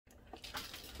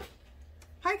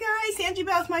Hi guys, Angie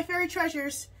Bell's My Fairy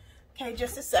Treasures. Okay,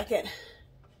 just a second.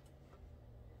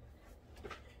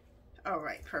 All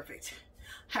right, perfect.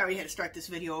 I already had to start this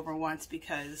video over once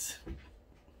because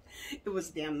it was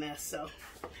a damn mess, so.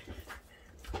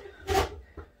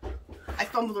 I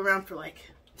fumbled around for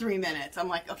like 3 minutes. I'm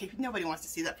like, okay, nobody wants to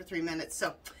see that for 3 minutes.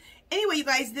 So anyway, you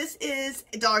guys, this is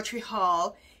a Dollar Tree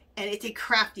haul and it's a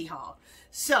Crafty haul.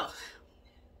 So,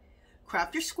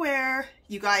 Crafter Square,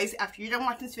 you guys, after you're done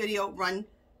watching this video, run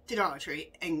to Dollar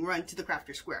Tree and run to the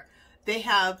Crafter Square. They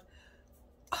have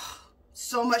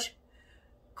so much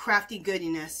crafty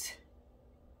goodness.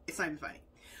 It's not even funny.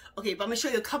 Okay, but I'm going to show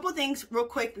you a couple things real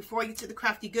quick before I get to the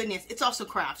crafty goodness. It's also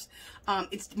crafts.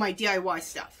 It's my DIY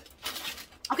stuff.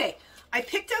 Okay, I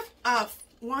picked up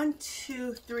 1,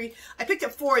 2, 3. I picked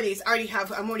up 4 of these.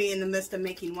 I'm already in the midst of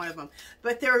making one of them.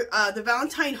 But they're the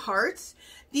Valentine hearts.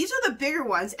 These are the bigger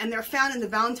ones, and they're found in the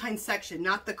Valentine section,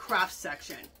 not the craft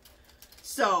section.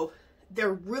 So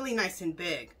they're really nice and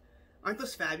big. Aren't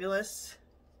those fabulous?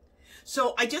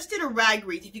 So I just did a rag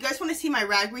wreath. If you guys want to see my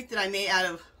rag wreath that I made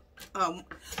out of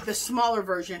the smaller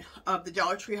version of the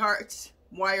Dollar Tree hearts,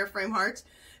 wireframe hearts,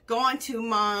 go on to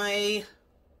my,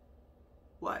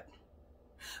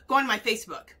 Go on my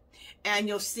Facebook, and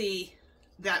you'll see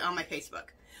that on my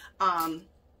Facebook,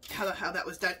 how that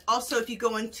was done. Also, if you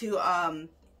go into,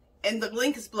 and the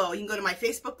link is below, you can go to my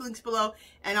Facebook, links below,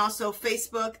 and also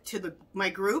Facebook to my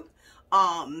group,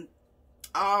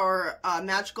 our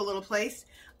magical little place.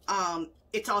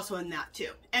 It's also in that too.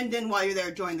 And then while you're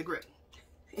there, join the group.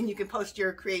 And you can post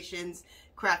your creations,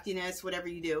 craftiness, whatever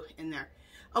you do in there.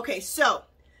 Okay, so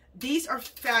these are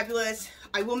fabulous.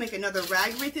 I will make another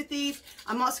rag wreath with these.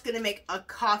 I'm also going to make a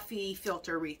coffee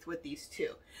filter wreath with these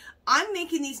too. I'm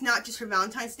making these not just for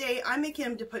Valentine's Day. I'm making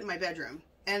them to put in my bedroom.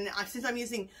 And since I'm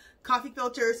using coffee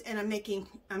filters and I'm making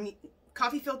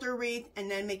coffee filter wreath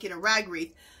and then making a rag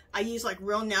wreath, I use like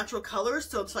real natural colors,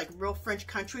 so it's like real French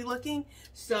country looking.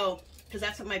 So, because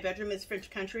that's what my bedroom is, French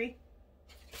country.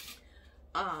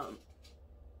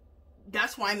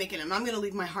 That's why I'm making them. I'm going to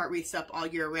leave my heart wreaths up all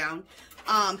year round.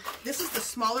 This is the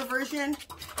smaller version.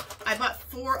 I bought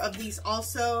 4 of these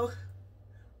also.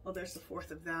 Oh, there's the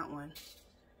 4th of that one.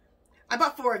 I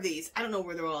bought 4 of these. I don't know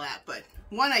where they're all at, but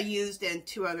one I used and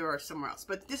 2 other are somewhere else.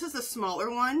 But this is the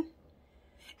smaller one.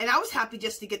 And I was happy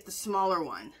just to get the smaller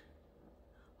one.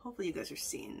 Hopefully you guys are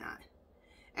seeing that.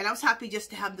 And I was happy just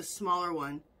to have the smaller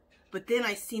one. But then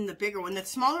I seen the bigger one. The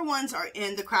smaller ones are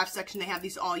in the craft section. They have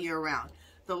these all year round.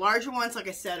 The larger ones, like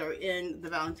I said, are in the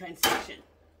Valentine section.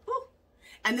 Woo.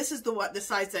 And this is the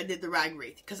size that I did the rag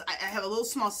wreath. Because I have a little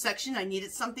small section. I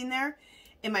needed something there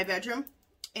in my bedroom.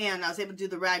 And I was able to do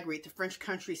the rag wreath, the French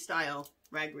country style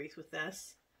rag wreath with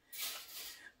this.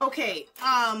 Okay,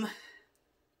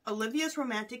 Olivia's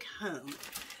Romantic Home.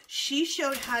 She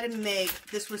showed how to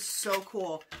make, this was so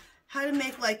cool, how to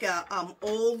make like a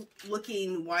old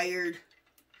looking wired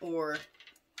or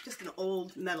just an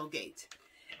old metal gate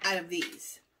out of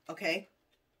these, okay?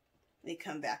 Let me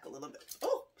come back a little bit.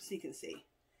 Oh, so you can see.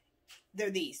 They're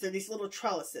these little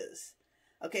trellises.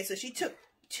 Okay, so she took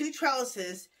 2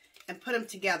 trellises and put them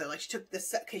together. Like she took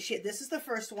this, okay, this is the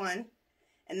first one,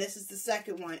 and this is the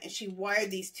second one, and she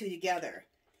wired these 2 together.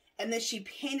 And then she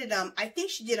painted them, I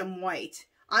think she did them white.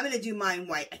 I'm going to do mine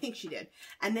white. I think she did.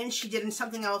 And then she did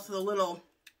something else with a little,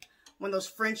 one of those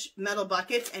French metal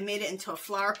buckets and made it into a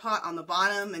flower pot on the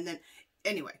bottom. And then,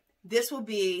 anyway, this will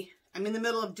be, I'm in the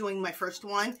middle of doing my first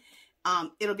one.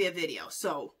 It'll be a video.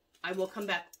 So I will come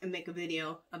back and make a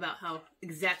video about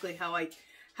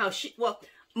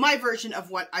my version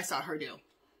of what I saw her do.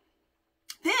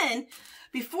 Then,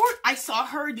 before I saw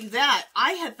her do that,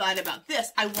 I had thought about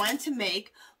this. I wanted to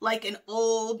make like an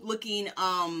old looking,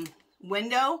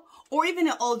 window or even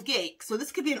an old gate. So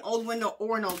this could be an old window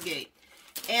or an old gate.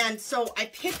 And so I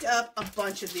picked up a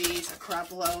bunch of these, a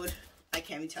crap load. I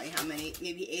can't even tell you how many,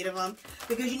 maybe 8 of them,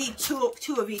 because you need two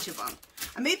of each of them.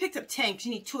 I may have picked up 10 because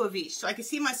you need 2 of each. So I could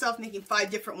see myself making 5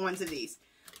 different ones of these,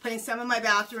 putting some in my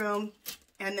bathroom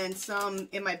and then some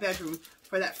in my bedroom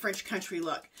for that French country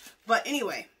look. But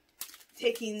anyway,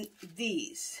 taking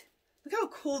these, look how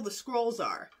cool the scrolls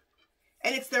are.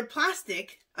 And they're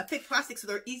plastic, a thick plastic, so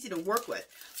they're easy to work with.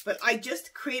 But I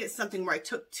just created something where I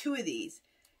took 2 of these,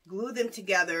 glued them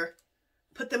together,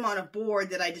 put them on a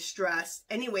board that I distressed.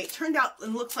 Anyway, it turned out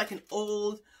and looks like an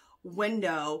old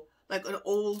window, like an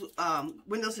old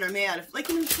windows that are made out of, like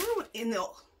in the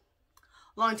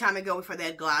long time ago before they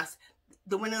had glass,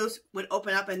 the windows would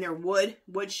open up and they're wood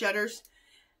shutters.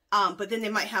 But then they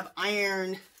might have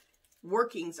iron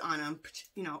workings on them,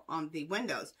 you know, on the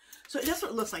windows. So that's what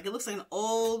it looks like. It looks like an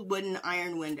old wooden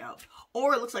iron window,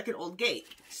 or it looks like an old gate.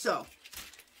 So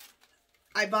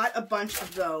I bought a bunch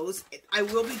of those. I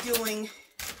will be doing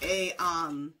a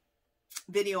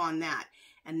video on that.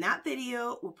 And that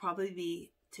video will probably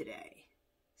be today.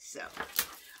 So,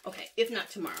 okay, if not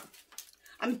tomorrow.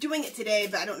 I'm doing it today,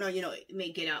 but I don't know, you know, it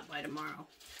may get out by tomorrow.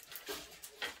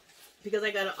 Because I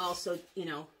gotta also, you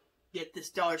know, get this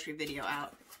Dollar Tree video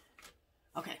out.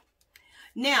 Okay.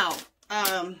 Now,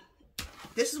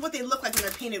 this is what they look like when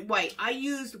they're painted white. I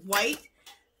used white,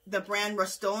 the brand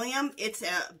Rust-Oleum. It's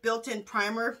a built-in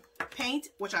primer paint,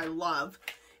 which I love.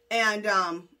 And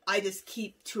I just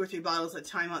keep 2 or 3 bottles at a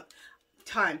time.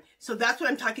 So that's what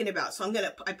I'm talking about. So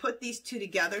I put these two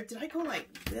together. Did I go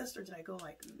like this or did I go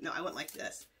like, no, I went like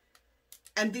this.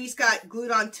 And these got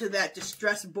glued onto that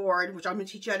distress board, which I'm going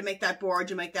to teach you how to make that board.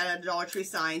 You make that out of Dollar Tree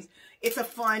signs. It's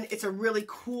a really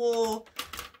cool,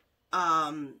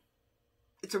 DIY.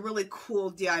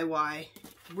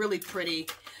 Really pretty.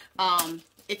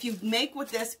 If you make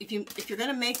with this, if you're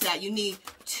going to make that, you need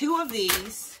 2 of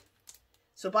these.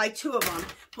 So buy 2 of them,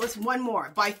 plus 1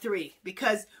 more. Buy 3.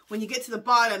 Because when you get to the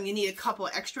bottom, you need a couple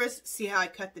of extras. See how I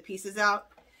cut the pieces out?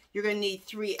 You're going to need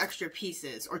 3 extra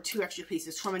pieces or 2 extra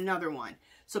pieces from another one.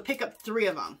 So pick up 3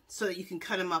 of them so that you can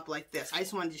cut them up like this. I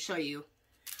just wanted to show you.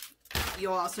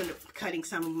 You'll also end up cutting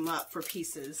some of them up for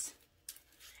pieces.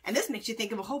 And this makes you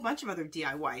think of a whole bunch of other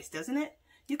DIYs, doesn't it?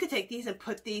 You could take these and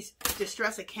put these,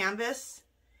 distress a canvas,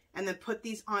 and then put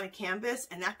these on a canvas,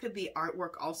 and that could be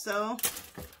artwork also.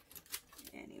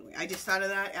 Anyway, I just thought of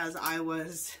that as I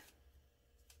was,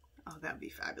 oh, that would be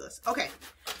fabulous. Okay,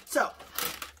 so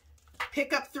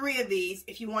pick up 3 of these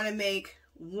if you want to make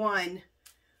one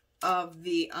of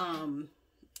the,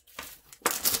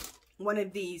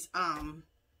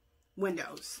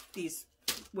 windows, these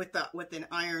with an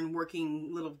iron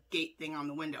working little gate thing on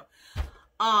the window.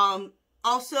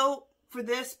 Also for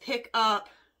this, pick up,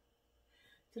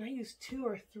 did I use 2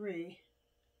 or 3?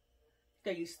 I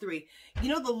used 3. You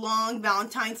know the long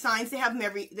Valentine signs? They have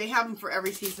them for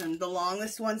every season. The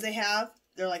longest ones they have,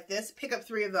 they're like this. Pick up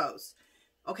 3 of those.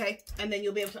 Okay? And then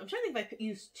you'll be able to, I'm trying to think if I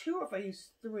use 2 or if I use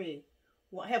 3.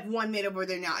 Well, I have 1 made over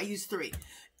there now. I use 3.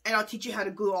 And I'll teach you how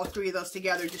to glue all 3 of those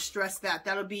together. Distress that.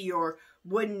 That'll be your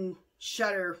wooden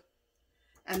shutter.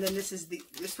 And then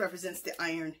this represents the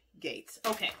iron gates.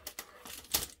 Okay.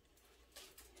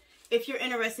 If you're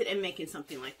interested in making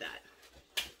something like that.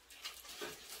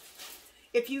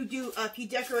 If you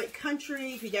decorate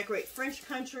country, if you decorate French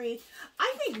country,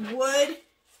 I think wood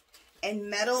and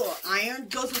metal or iron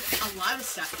goes with a lot of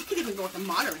stuff. You could even go with a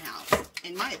modern house,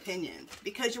 in my opinion,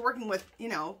 because you're working with, you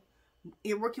know,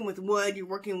 you're working with wood, you're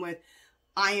working with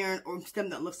iron or something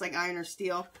that looks like iron or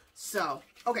steel. So,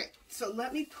 okay, so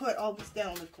let me put all this down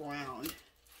on the ground.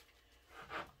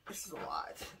 This is a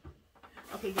lot.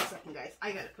 Okay, just a second, guys.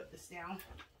 I gotta put this down.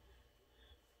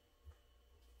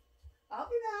 I'll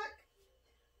be back.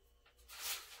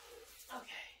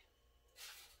 Okay.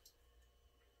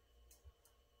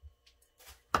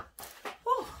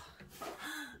 Whew.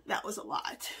 That was a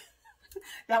lot.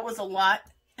 That was a lot,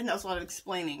 and that was a lot of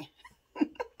explaining.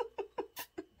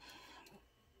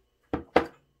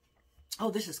 Oh,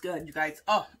 this is good, you guys.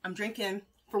 Oh, I'm drinking,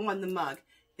 for one, the mug.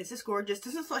 Is this gorgeous?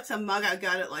 This is like some mug I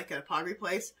got at like at a pottery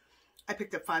place. I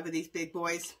picked up 5 of these big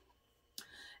boys.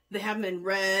 They have them in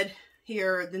red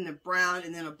here, then the brown,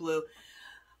 and then a blue.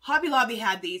 Hobby Lobby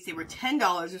had these. They were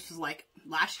 $10. This was like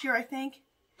last year, I think.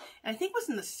 And I think it was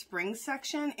in the spring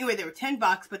section. Anyway, they were $10,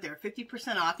 but they were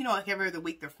 50% off. You know, like every other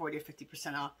week, they're 40 or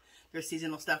 50% off. Their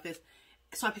seasonal stuff is.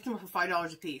 So I picked them up for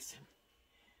 $5 a piece.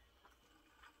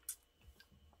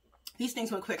 These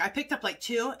things went quick. I picked up like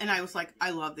 2, and I was like,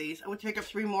 I love these. I went to pick up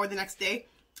 3 more the next day.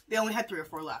 They only had 3 or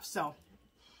 4 left, so.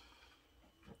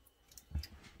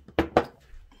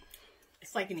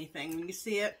 It's like anything. When you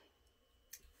see it,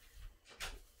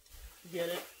 get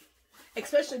it.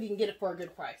 Especially if you can get it for a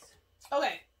good price.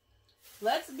 Okay,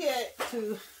 let's get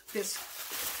to this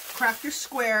Craft Your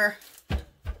Square.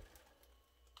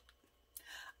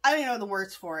 I don't even know the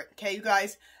words for it, okay, you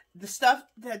guys? The stuff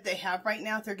that they have right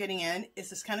now, they're getting in, is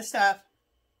this kind of stuff.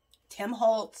 Tim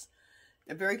Holtz.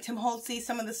 They're very Tim Holtzy.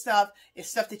 Some of the stuff is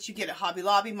stuff that you get at Hobby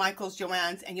Lobby, Michael's,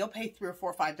 Joann's, and you'll pay $3 or $4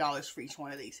 or $5 for each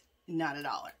one of these. Not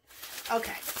 $1.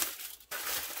 Okay.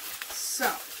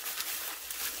 So,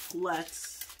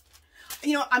 let's,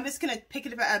 you know, I'm just going to pick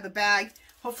it out of the bag.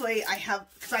 Hopefully I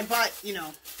have, because I bought, you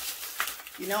know,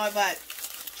 I bought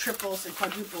triples and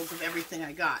quadruples of everything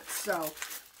I got. So,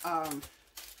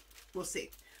 we'll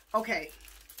see. Okay.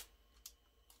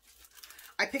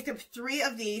 I picked up 3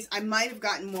 of these. I might have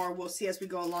gotten more. We'll see as we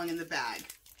go along in the bag.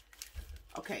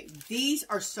 Okay. These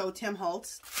are so Tim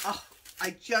Holtz. Oh,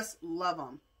 I just love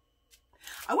them.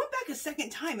 I went back a second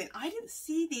time and I didn't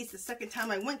see these the second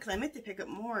time I went because I meant to pick up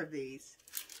more of these.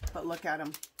 But look at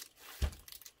them.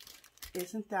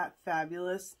 Isn't that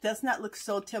fabulous? Doesn't that look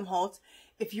so Tim Holtz?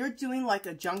 If you're doing like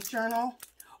a junk journal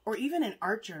or even an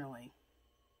art journaling,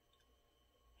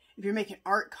 if you're making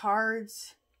art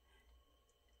cards,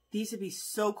 these would be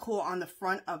so cool on the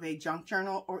front of a junk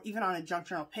journal or even on a junk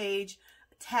journal page.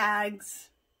 Tags,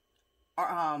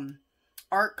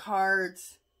 art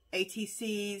cards,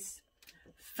 ATCs,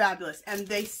 fabulous. And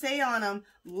they say on them,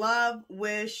 love,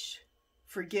 wish,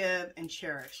 forgive, and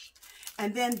cherish.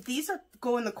 And then these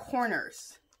go in the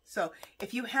corners. So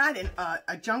if you had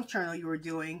a junk journal you were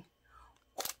doing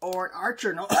or an art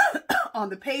journal on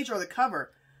the page or the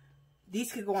cover,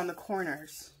 these could go on the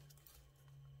corners.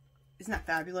 Isn't that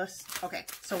fabulous? Okay,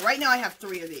 so right now I have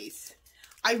 3 of these.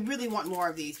 I really want more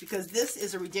of these because this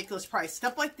is a ridiculous price.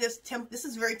 Stuff like this, this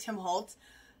is very Tim Holtz.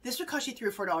 This would cost you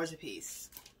 $3 or $4 a piece.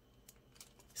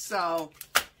 So,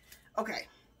 okay.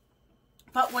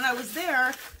 But when I was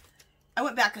there, I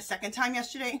went back a second time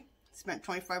yesterday. Spent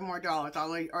 $25 more.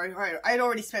 I had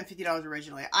already spent $50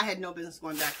 originally. I had no business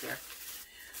going back there.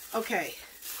 Okay.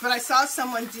 But I saw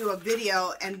someone do a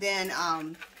video and then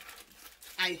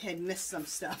I had missed some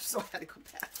stuff, so I had to go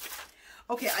back.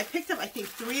 Okay, I picked up, I think,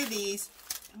 3 of these.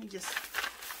 Let me just...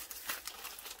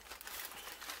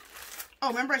 Oh,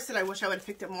 remember I said I wish I would have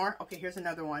picked up more? Okay, here's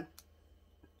another one.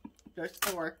 There's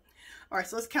 4. All right,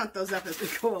 so let's count those up as we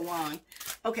go along.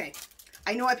 Okay,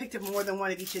 I know I picked up more than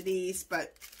one of each of these,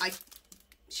 but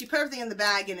she put everything in the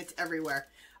bag and it's everywhere.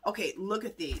 Okay, look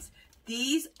at these.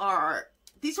 These are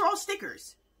all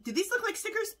stickers. Do these look like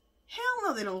stickers? Hell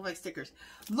no, they don't look like stickers.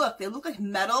 Look, they look like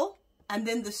metal and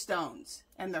then the stones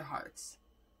and their hearts.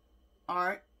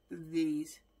 Aren't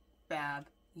these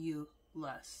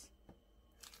fabulous?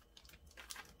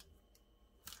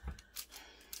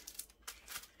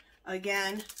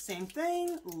 Again, same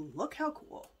thing. Look how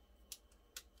cool.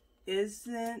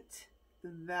 Isn't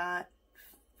that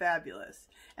fabulous?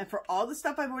 And for all the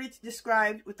stuff I've already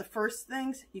described with the first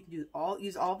things, you can use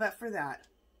all of that for that.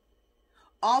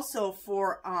 Also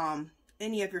for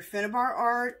any of your Finnabar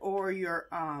art or your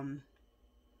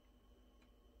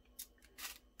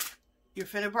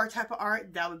Finnabar type of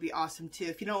art, that would be awesome too.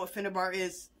 If you know what Finnabar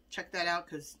is, check that out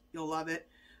because you'll love it.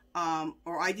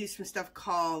 Or I do some stuff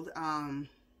called,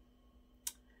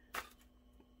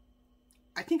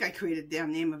 I think I created the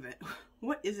damn name of it.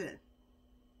 What is it?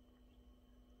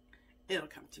 It'll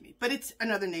come to me. But it's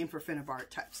another name for Finnabar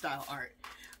type style art.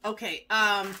 Okay,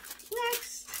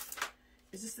 next.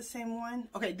 Is this the same one?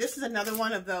 Okay, this is another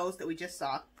one of those that we just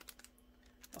saw.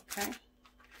 Okay.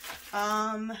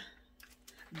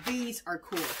 These are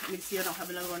cool. Let me see, I don't have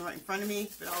another one right in front of me,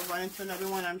 but I'll run into another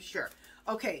one, I'm sure.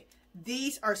 Okay,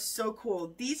 these are so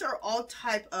cool. These are all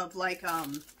type of like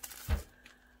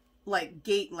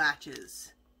gate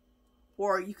latches.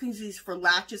 Or you can use these for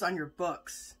latches on your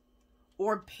books.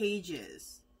 Or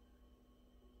pages.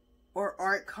 Or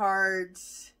art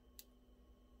cards.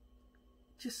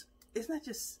 Just, isn't that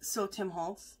just so Tim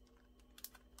Holtz?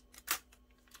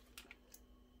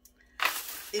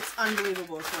 It's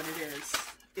unbelievable is what it is.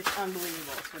 It's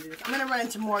unbelievable is what it is. I'm going to run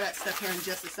into more of that stuff here in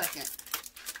just a second.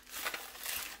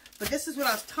 But this is what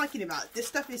I was talking about. This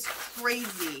stuff is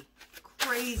crazy.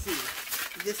 Crazy.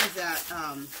 This is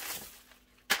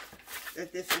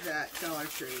at Dollar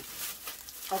Tree.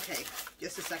 Okay,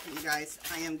 just a second, you guys.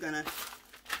 I am going to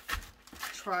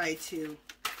try to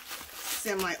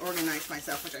semi-organize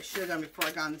myself, which I should have done before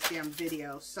I got on this damn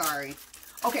video. Sorry.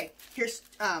 Okay, here's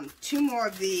 2 more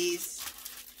of these.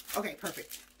 Okay,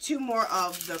 perfect. 2 more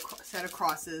of the set of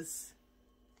crosses.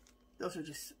 Those are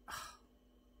just... Oh.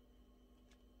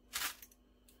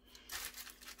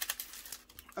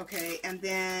 Okay, and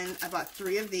then I bought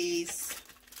 3 of these.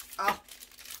 Oh,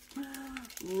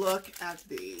 look at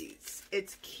these.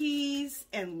 It's keys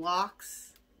and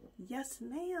locks. Yes,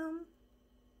 ma'am.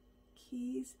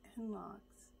 Keys and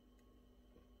locks.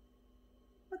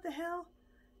 What the hell?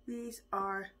 These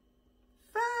are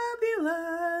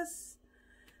fabulous.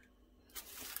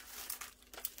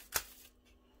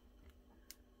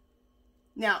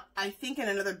 Now, I think in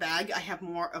another bag I have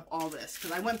more of all this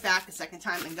because I went back a second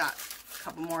time and got a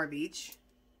couple more of each.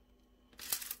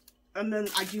 And then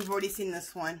you've already seen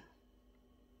this one.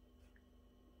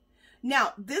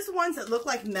 Now, these ones that look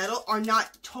like metal are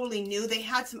not totally new. They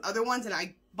had some other ones and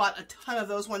I bought a ton of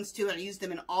those ones too. And I used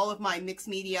them in all of my mixed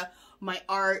media, my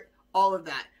art, all of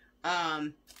that.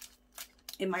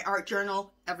 In my art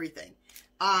journal, everything.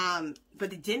 But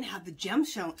they didn't have the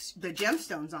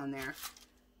gemstones on there.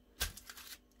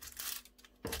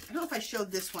 I don't know if I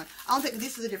showed this one. I don't think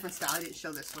this is a different style. I didn't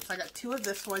show this one. So I got 2 of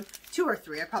this one. 2 or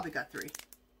 3. I probably got 3.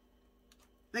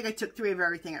 think I took 3 of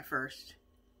everything at first.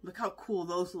 Look how cool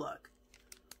those look.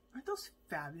 Aren't those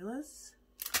fabulous?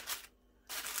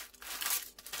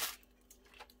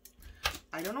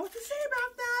 I don't know what to say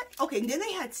about that. Okay, and then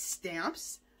they had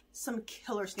stamps. Some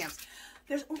killer stamps.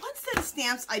 There's one set of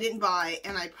stamps I didn't buy,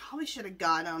 and I probably should have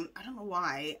got them. I don't know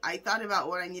why. I thought about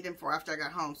what I needed them for after I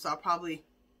got home, so I'll probably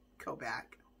go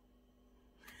back.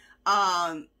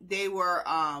 They were,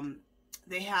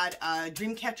 they had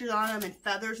dream catchers on them and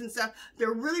feathers and stuff.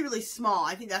 They're really, really small.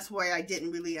 I think that's why I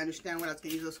didn't really understand what I was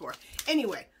going to use those for.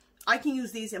 Anyway, I can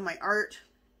use these in my art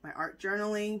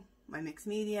journaling, my mixed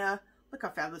media. Look how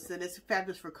fabulous it is.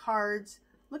 Fabulous for cards.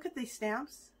 Look at these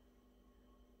stamps.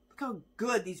 Look how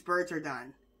good these birds are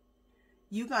done.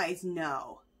 You guys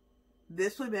know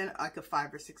this would have been like a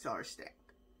 $5 or $6 stamp.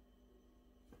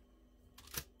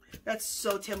 That's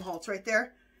so Tim Holtz right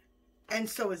there. And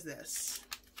so is this.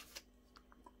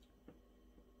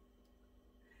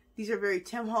 These are very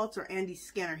Tim Holtz or Andy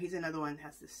Skinner. He's another one that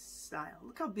has this style.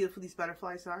 Look how beautiful these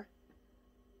butterflies are.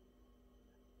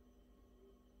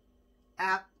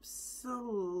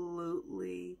 Absolutely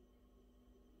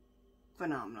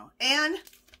phenomenal. And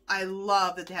I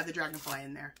love that they have the dragonfly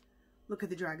in there. Look at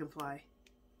the dragonfly.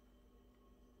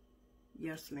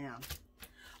 Yes, ma'am.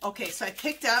 Okay, so I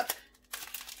picked up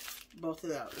both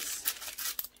of those.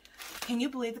 Can you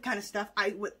believe the kind of stuff?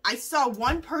 I saw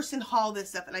one person haul this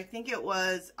stuff, and I think it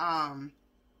was,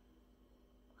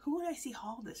 who would I see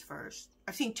haul this first?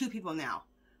 I've seen 2 people now.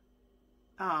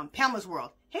 Pamela's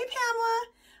World. Hey, Pamela.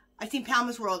 I've seen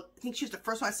Pamela's World. I think she was the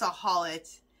first one I saw haul it.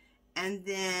 And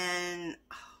then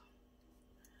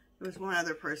there was one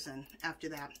other person after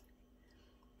that.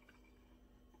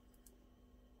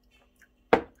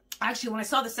 Actually, when I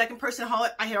saw the second person haul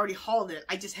it, I had already hauled it.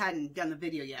 I just hadn't done the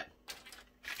video yet.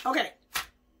 Okay.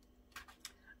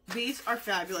 These are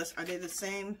fabulous. Are they the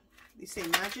same? These say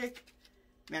magic?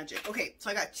 Magic. Okay,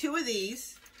 so I got 2 of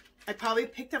these. I probably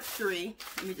picked up 3.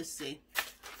 Let me just see.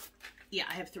 Yeah,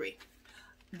 I have 3.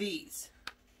 These.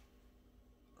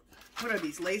 What are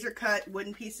these? Laser cut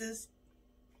wooden pieces?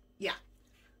 Yeah.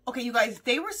 Okay, you guys,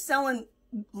 they were selling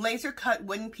laser cut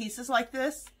wooden pieces like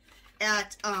this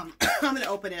at, I'm going to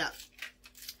open it up.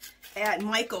 At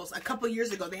Michael's a couple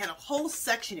years ago. They had a whole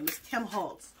section. It was Tim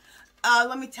Holtz.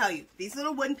 Let me tell you, these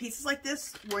little wooden pieces like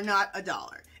this were not $1.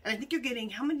 And I think you're getting,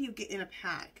 how many do you get in a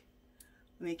pack?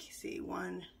 Let me see.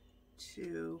 1,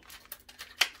 2,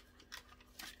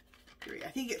 3. I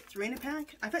think you get 3 in a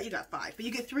pack. I thought you got 5, but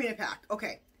you get 3 in a pack.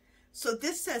 Okay. So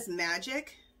this says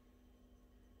magic.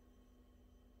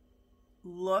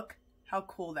 Look how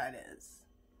cool that is.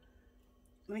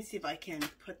 Let me see if I can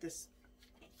put this,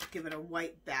 give it a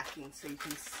white backing so you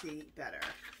can see better.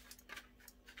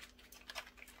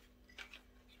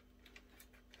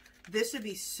 This would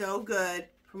be so good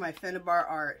for my Finnabar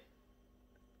art.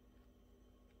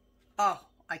 Oh,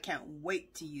 I can't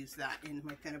wait to use that in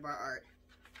my Finnabar art.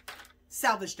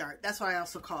 Salvaged art. That's what I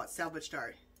also call it, salvaged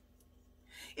art.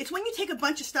 It's when you take a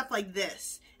bunch of stuff like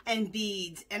this and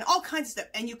beads and all kinds of stuff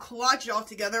and you collage it all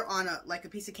together on like a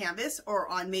piece of canvas or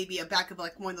on maybe a back of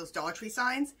like one of those Dollar Tree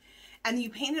signs, and then you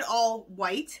paint it all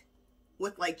white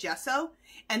with like gesso,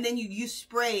 and then you use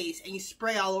sprays and you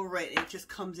spray all over it, and it just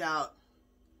comes out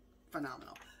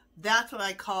phenomenal. That's what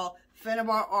I call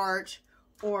Finnabar art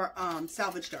or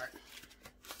salvaged art.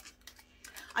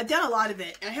 I've done a lot of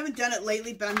it, and I haven't done it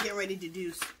lately, but I'm getting ready to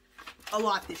do a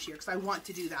lot this year because I want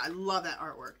to do that. I love that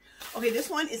artwork. Okay, this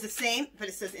one is the same, but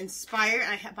it says Inspire,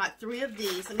 and I have bought 3 of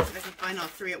these. Let me see if I can find all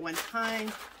 3 at one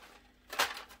time.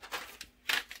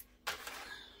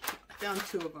 I found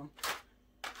 2 of them.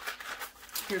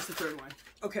 Here's the 3rd one.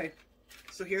 Okay,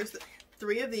 so here's the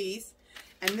 3 of these,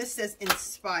 and this says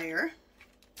Inspire.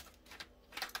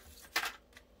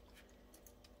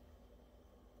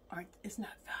 Isn't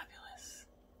that fabulous?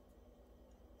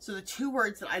 So the 2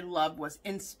 words that I loved was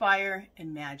inspire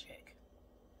and magic.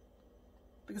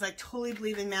 Because I totally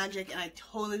believe in magic and I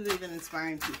totally believe in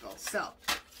inspiring people. So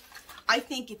I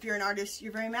think if you're an artist,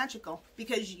 you're very magical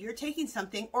because you're taking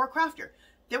something, or a crafter.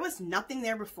 There was nothing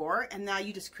there before, and now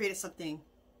you just created something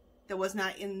that was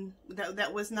not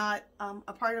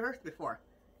a part of Earth before.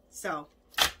 So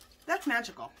that's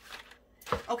magical.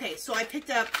 Okay, so I picked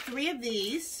up 3 of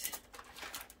these,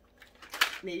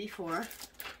 maybe 4.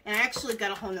 And I actually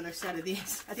got a whole nother set of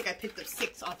these. I think I picked up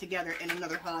 6 altogether, and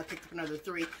another haul I picked up another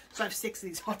 3. So I have 6 of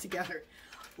these altogether.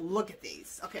 Look at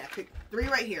these. Okay, I picked 3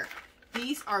 right here.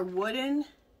 These are wooden.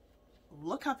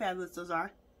 Look how fabulous those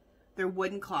are. They're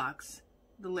wooden clocks.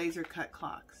 The laser cut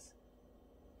clocks.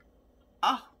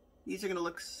 Oh, these are going to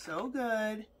look so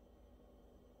good.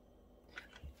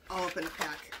 I'll open the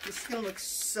pack. This is going to look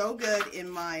so good in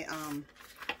my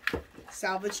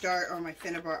salvaged art or my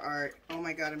Finnabar art. Oh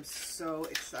my god, I'm so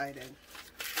excited.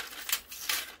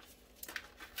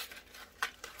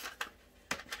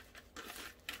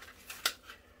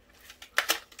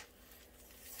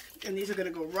 And these are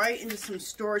going to go right into some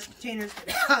storage containers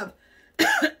that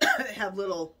have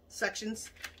little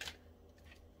sections.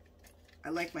 I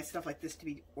like my stuff like this to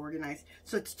be organized.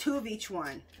 So it's 2 of each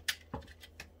one.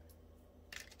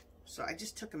 So I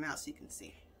just took them out so you can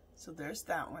see. So there's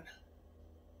that one.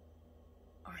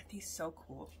 Aren't these so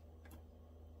cool?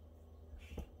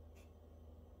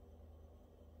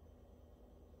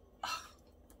 Oh.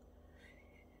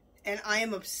 And I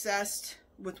am obsessed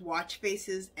with watch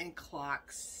faces and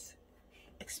clocks,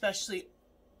 especially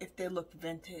if they look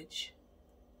vintage.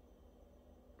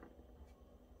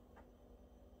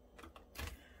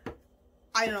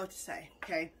 I don't know what to say,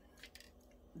 okay?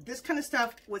 This kind of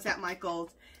stuff was at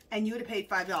Michael's, and you would have paid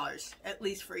 $5 at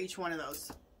least for each one of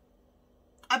those.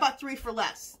 I bought 3 for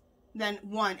less than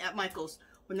 1 at Michael's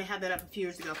when they had that up a few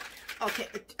years ago. Okay,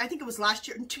 I think it was last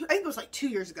year. I think it was like 2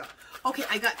 years ago. Okay,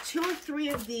 I got 2 or 3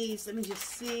 of these. Let me just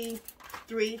see.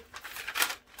 3.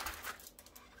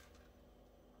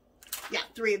 Yeah,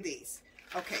 3 of these.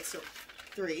 Okay, so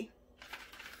 3.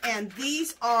 And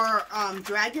these are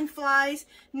dragonflies.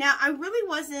 Now, I really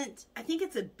wasn't, I think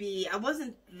it's a bee. I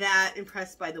wasn't that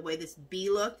impressed by the way this bee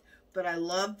looked, but I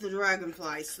love the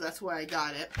dragonflies, so that's why I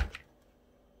got it.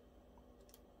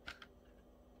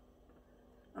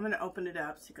 I'm going to open it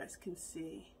up so you guys can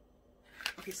see.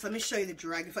 Okay, so let me show you the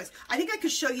dragonflies. I think I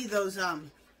could show you those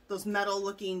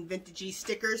metal-looking vintagey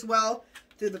stickers well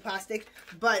through the plastic,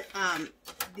 but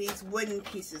these wooden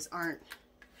pieces aren't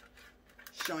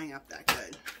showing up that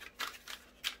good.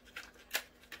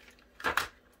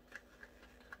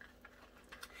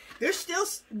 There's still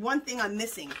one thing I'm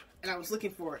missing, and I was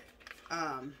looking for it.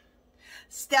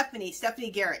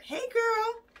 Stephanie Garrett. Hey,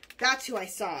 girl. That's who I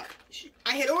saw.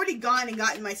 I had already gone and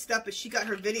gotten my stuff, but she got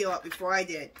her video up before I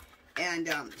did. And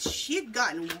she had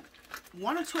gotten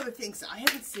 1 or 2 other things that I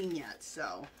haven't seen yet.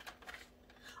 So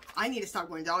I need to stop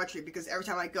going to Dollar Tree, because every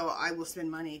time I go, I will spend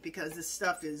money, because this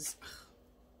stuff is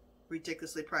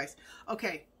ridiculously priced.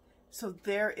 Okay, so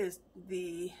there is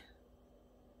the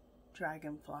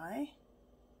dragonfly.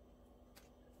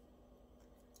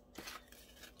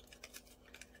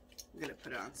 I'm going to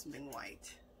put it on something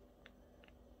white.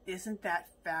 Isn't that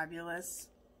fabulous?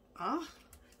 Oh,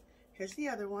 here's the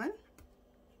other one.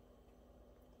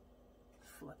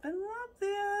 Flippin' love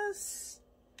this.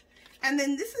 And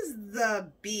then this is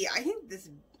the bee. I think this,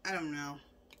 I don't know.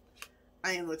 I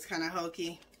think it looks kind of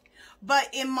hokey. But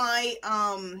in my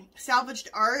salvaged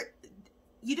art,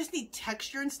 you just need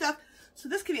texture and stuff. So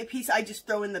this could be a piece I just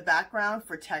throw in the background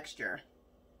for texture.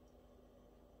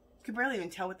 You can barely even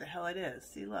tell what the hell it is.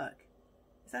 See, look.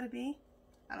 Is that a bee?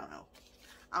 I don't know.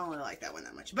 I don't really like that one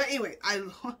that much. But anyway, I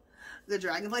love the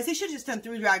dragonflies. They should have just done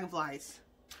 3 dragonflies.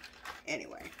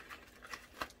 Anyway.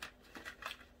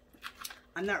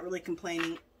 I'm not really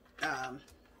complaining.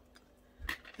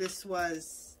 This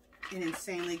was an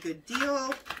insanely good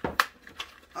deal.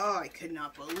 Oh, I could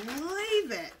not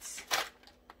believe it.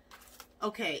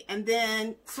 Okay, and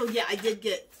then, so yeah, I did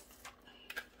get,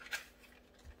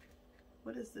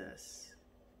 what is this?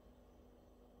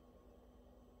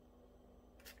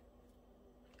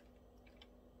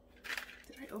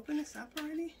 Did I open this up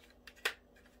already?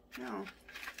 No.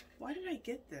 Why did I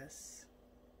get this?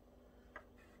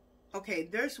 Okay,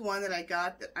 there's one that I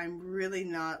got that I'm really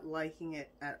not liking it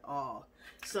at all.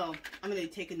 So, I'm going to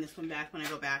be taking this one back when I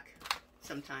go back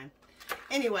sometime.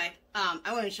 Anyway, I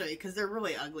want to show you because they're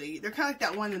really ugly. They're kind of like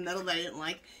that one in the middle that I didn't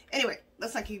like. Anyway,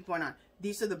 let's not keep going on.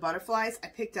 These are the butterflies. I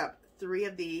picked up 3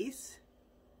 of these.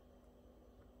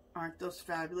 Aren't those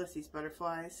fabulous, these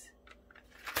butterflies?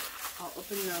 I'll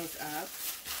open those up.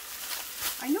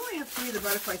 I know I have 3 of the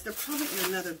butterflies. They're probably in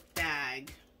another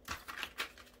bag.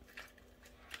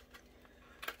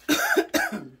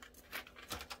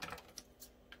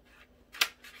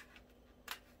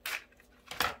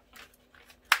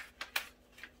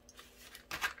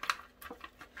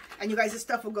 And you guys, this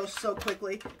stuff will go so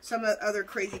quickly. Some other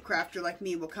crazy crafter like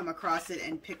me will come across it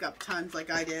and pick up tons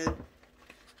like I did.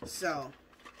 So,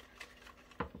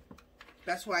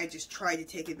 that's why I just try to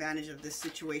take advantage of this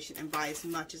situation and buy as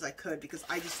much as I could. Because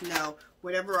I just know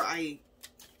whatever I,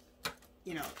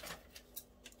 you know,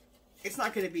 it's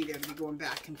not going to be there to be going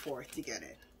back and forth to get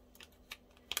it.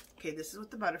 Okay, this is what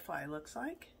the butterfly looks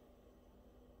like.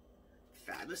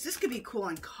 Fabulous. This could be cool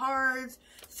on cards.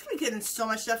 This could be good in so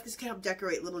much stuff. This could help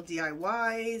decorate little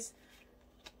DIYs.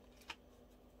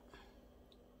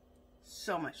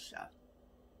 So much stuff.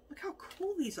 Look how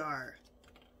cool these are.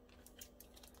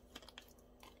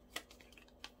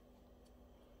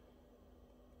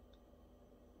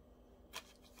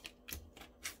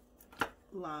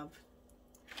 love.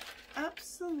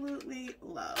 Absolutely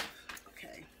love.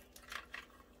 Okay.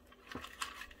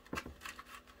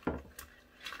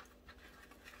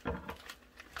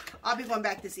 I'll be going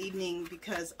back this evening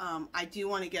because I do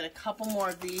want to get a couple more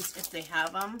of these if they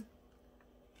have them.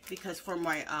 Because for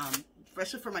my,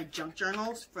 especially for my junk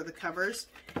journals, for the covers.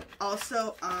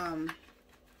 Also,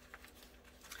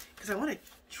 because I want to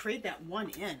trade that one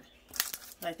in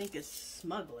that I think is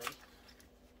Smugly.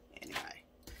 Anyway.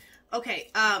 Okay,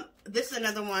 this is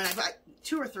another one. I've got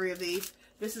 2 or 3 of these.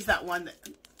 This is that one that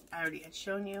I already had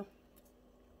shown you.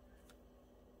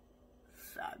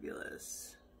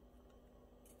 Fabulous.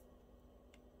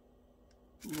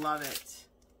 Love it.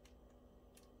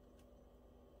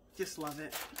 Just love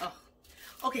it. Oh.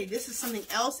 Okay, this is something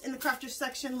else in the crafters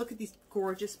section. Look at these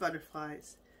gorgeous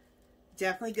butterflies.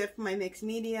 Definitely good for my mixed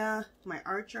media, my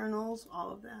art journals,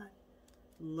 all of that.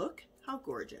 Look how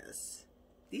gorgeous.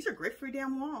 These are great for a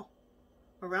damn wall.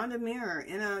 Around a mirror,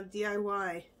 in a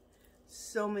DIY.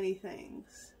 So many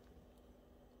things.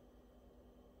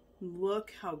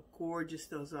 Look how gorgeous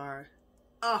those are.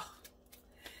 Oh.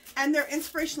 And they're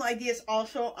inspirational ideas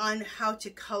also on how to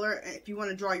color if you want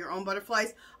to draw your own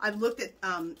butterflies. I've looked at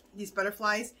these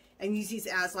butterflies and use these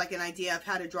as like an idea of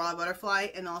how to draw a butterfly,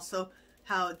 and also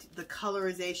how the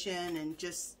colorization and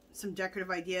just some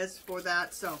decorative ideas for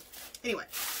that. So anyway,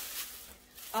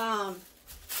 let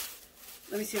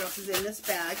me see what else is in this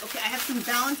bag. Okay, I have some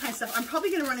Valentine stuff. I'm probably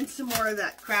going to run into some more of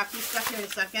that crafty stuff here in a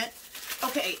second.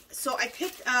 Okay, so I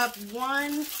picked up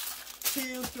 1,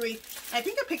 2, 3. I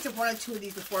think I picked up 1 or 2 of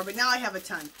these before, but now I have a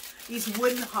ton. These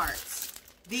wooden hearts.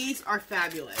 These are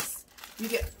fabulous. You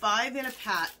get 5 in a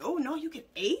pack. Oh no, you get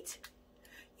 8?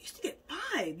 You used to get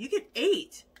 5. You get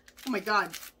 8. Oh my god.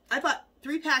 I bought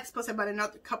 3 packs plus I bought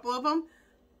another couple of them.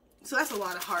 So that's a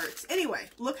lot of hearts. Anyway,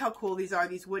 look how cool these are,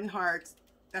 these wooden hearts.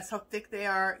 That's how thick they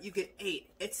are. You get 8.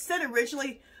 It said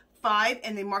originally 5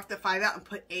 and they marked the 5 out and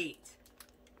put 8.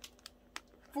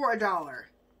 For $1.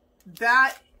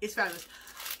 That is fabulous.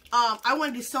 I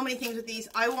want to do so many things with these.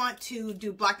 I want to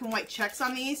do black and white checks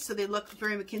on these so they look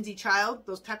very Mackenzie Child,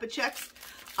 those type of checks.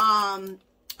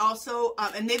 Also,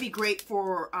 and they'd be great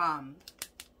for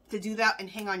to do that and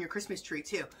hang on your Christmas tree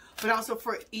too. But also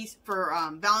for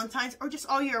Valentine's or just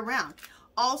all year round.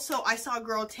 Also, I saw a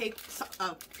girl take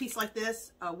a piece like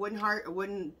this, a wooden heart,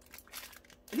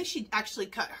 I think she actually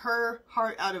cut her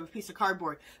heart out of a piece of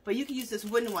cardboard. But you can use this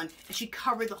wooden one, and she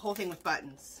covered the whole thing with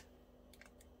buttons.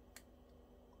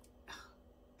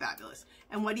 Fabulous.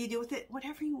 And what do you do with it?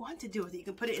 Whatever you want to do with it. You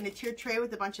can put it in a tiered tray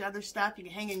with a bunch of other stuff. You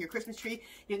can hang it in your Christmas tree.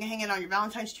 You can hang it on your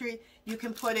Valentine's tree. You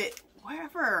can put it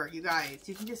wherever, you guys.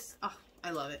 You can just, oh,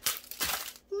 I love it.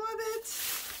 Love it.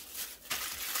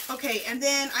 Okay, and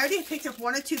then I already picked up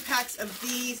 1 or 2 packs of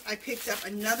these. I picked up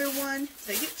another one.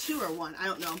 Did I get 2 or 1? I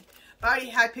don't know. But I already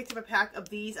had picked up a pack of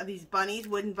these bunnies,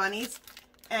 wooden bunnies.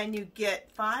 And you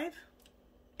get 5?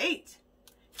 8.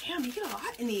 Damn, you get a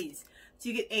lot in these. So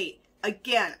you get 8.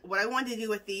 Again, what I wanted to do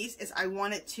with these is I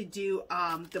wanted to do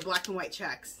the black and white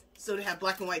checks. So to have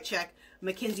black and white check,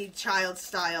 Mackenzie Child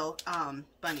style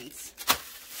bunnies.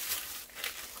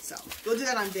 So we'll do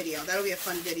that on video. That'll be a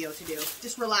fun video to do.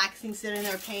 Just relaxing, sitting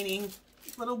there painting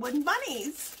little wooden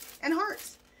bunnies and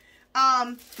hearts.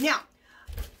 Now,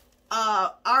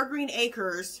 Our Green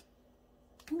Acres.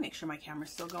 Let me make sure my camera's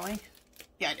still going.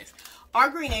 Yeah, it is. Our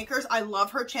Green Acres, I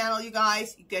love her channel, you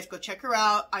guys. You guys go check her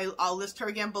out. I'll list her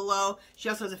again below. She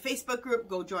also has a Facebook group.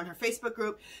 Go join her Facebook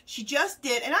group. She just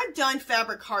did, and I've done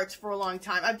fabric hearts for a long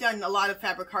time. I've done a lot of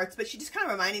fabric hearts, but she just kind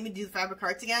of reminded me to do the fabric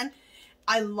hearts again.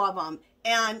 I love them.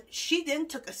 And she then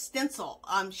took a stencil.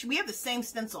 We have the same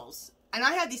stencils. And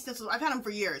I had these stencils. I've had them for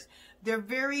years. They're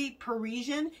very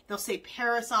Parisian. They'll say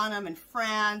Paris on them and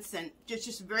France, and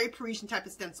just very Parisian type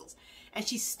of stencils. And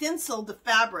she stenciled the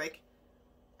fabric.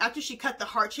 After she cut the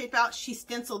heart shape out, she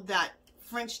stenciled that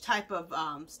French type of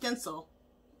stencil,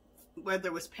 whether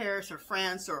it was Paris or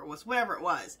France or it was whatever it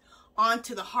was,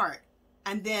 onto the heart,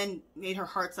 and then made her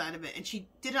hearts out of it. And she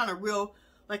did it on a real,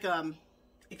 like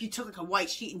if you took like a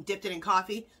white sheet and dipped it in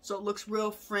coffee, so it looks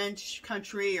real French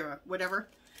country or whatever.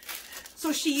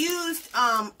 So she used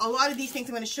a lot of these things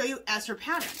I'm going to show you as her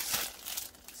patterns.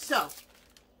 So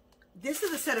this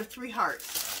is a set of 3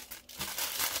 hearts.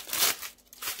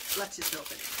 Let's just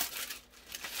open it.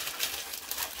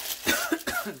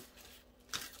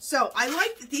 So I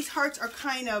like that these hearts are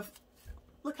kind of,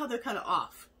 look how they're kind of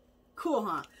off. Cool,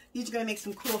 huh? These are going to make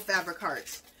some cool fabric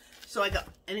hearts. So I got,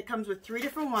 and it comes with 3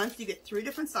 different ones. You get 3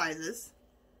 different sizes.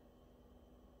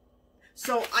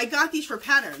 So I got these for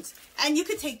patterns. And you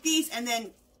could take these and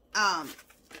then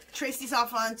trace these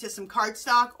off onto some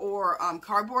cardstock or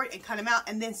cardboard and cut them out,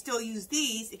 and then still use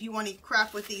these if you want to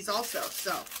craft with these also.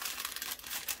 So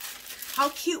how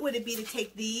cute would it be to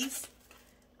take these,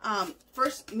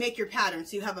 first make your pattern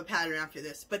so you have a pattern after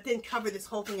this, but then cover this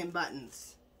whole thing in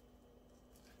buttons.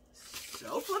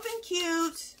 So flippin'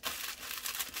 cute.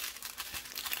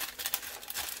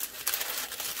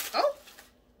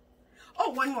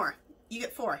 Oh, one more. You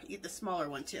get 4. You get the smaller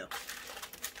one too.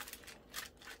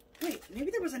 Wait,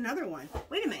 maybe there was another one.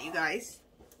 Wait a minute, you guys.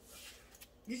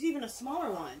 There's even a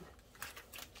smaller one.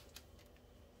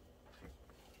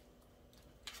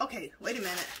 Okay, wait a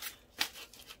minute.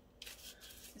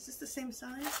 Is this the same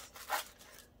size?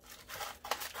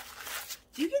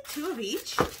 Do you get 2 of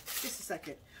each? Just a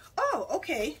second. Oh,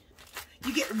 okay.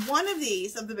 You get 1 of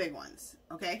these, of the big ones,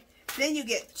 okay? Then you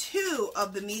get 2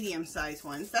 of the medium-sized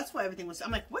ones. That's why everything was...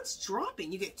 I'm like, what's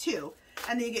dropping? You get 2,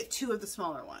 and then you get 2 of the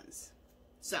smaller ones.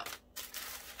 So.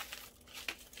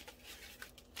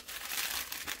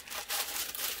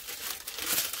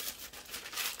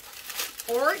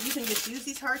 Or you can just use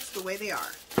these hearts the way they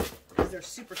are, because they're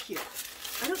super cute.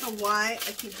 I don't know why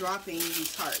I keep dropping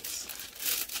these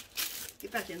hearts.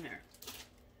 Get back in there.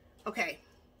 Okay.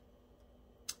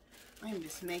 I am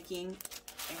just making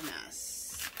a mess.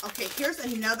 Okay, here's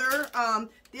another,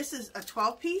 this is a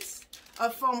 12-piece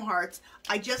of foam hearts.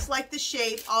 I just like the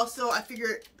shape. Also, I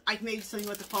figured I can maybe something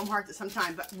with the foam hearts at some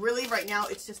time, but really right now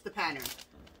it's just the pattern.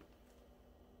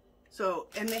 So,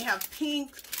 and they have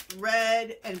pink,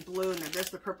 red, and blue in there. There's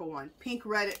the purple one. Pink,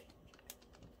 red,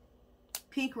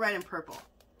 and purple.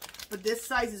 But this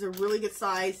size is a really good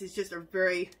size. It's just a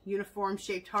very uniform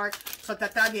shaped heart. So I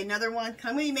thought that'd be another one.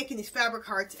 I'm going to be making these fabric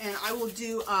hearts, and I will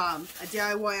do a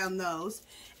DIY on those.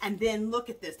 And then look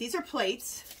at this. These are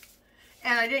plates,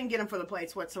 and I didn't get them for the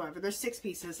plates whatsoever. There's 6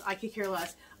 pieces. I could care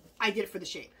less. I did it for the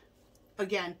shape.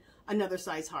 Again, another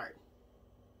size heart.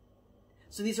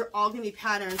 So these are all going to be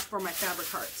patterns for my fabric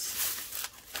hearts.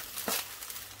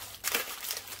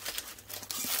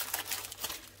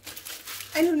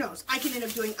 And who knows, I can end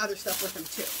up doing other stuff with them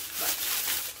too,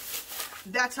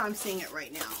 but that's how I'm seeing it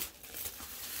right now.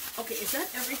 Okay, is that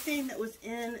everything that was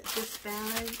in this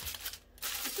bag?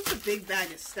 This was a big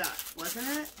bag of stuff, wasn't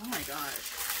it? Oh my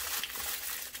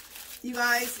gosh. You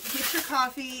guys, get your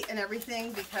coffee and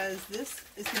everything, because this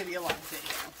is going to be a long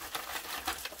video.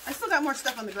 I still got more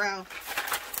stuff on the ground.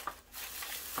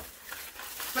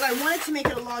 But I wanted to make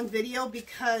it a long video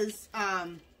because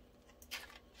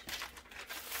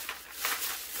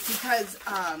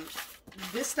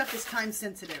this stuff is time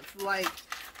sensitive. Like,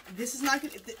 this is not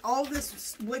gonna, all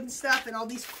this wooden stuff and all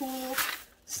these cool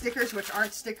stickers, which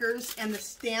aren't stickers, and the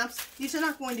stamps, these are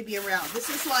not going to be around. This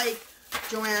is like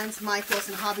Joann's, Michael's,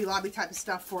 and Hobby Lobby type of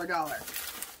stuff for $1.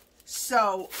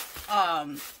 So,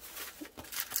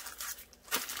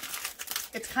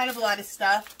 it's kind of a lot of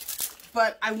stuff,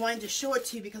 but I wanted to show it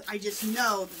to you because I just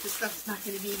know that this stuff is not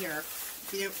going to be here,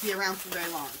 be around for very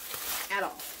long, at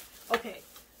all. Okay,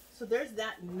 so there's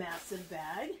that massive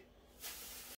bag.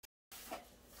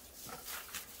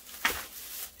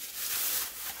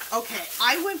 Okay,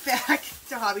 I went back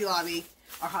to Hobby Lobby,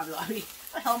 what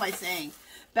the hell am I saying?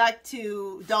 Back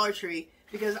to Dollar Tree,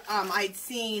 because I'd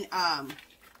seen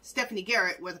Stephanie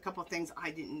Garrett with a couple of things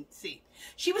I didn't see.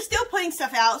 She was still putting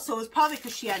stuff out, so it was probably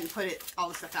because she hadn't put all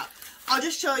the stuff out. I'll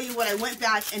just show you what I went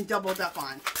back and doubled up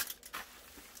on.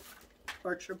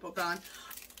 Or tripled on.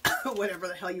 Whatever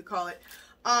the hell you call it.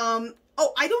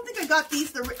 Oh, I don't think I got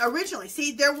these originally.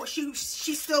 See,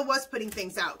 she still was putting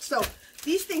things out. So,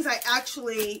 these things I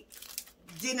actually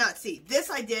did not see.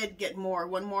 This I did get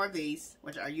one more of these,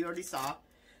 which you already saw.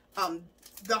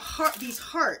 These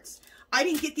hearts. I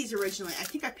didn't get these originally. I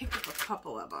think I picked up a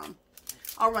couple of them.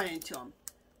 I'll run into them.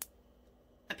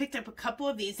 I picked up a couple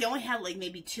of these. They only had like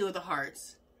maybe 2 of the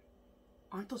hearts.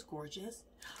 Aren't those gorgeous?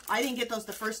 I didn't get those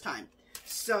the first time.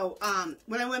 So,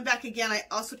 when I went back again, I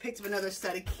also picked up another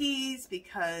set of keys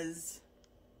because...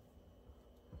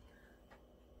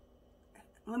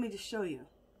 Let me just show you.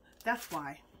 That's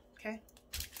why. Okay?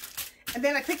 And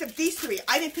then I picked up these 3.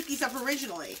 I didn't pick these up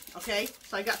originally. Okay?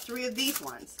 So I got 3 of these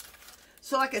ones.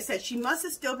 So like I said, she must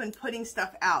have still been putting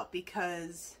stuff out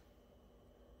because...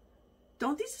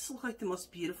 Don't these just look like the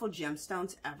most beautiful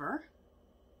gemstones ever?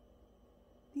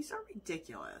 These are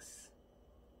ridiculous.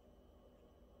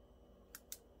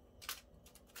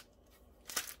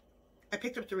 I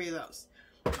picked up 3 of those.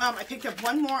 I picked up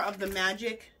one more of the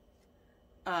magic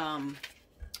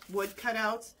wood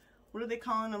cutouts. What are they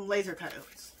calling them? Laser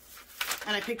cutouts.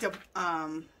 And I picked up,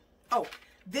 oh,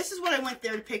 this is what I went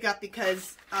there to pick up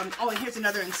because, oh, and here's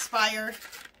another Inspire.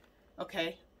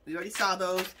 Okay, we already saw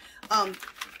those.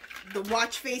 the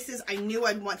watch faces, I knew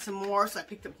I'd want some more, so I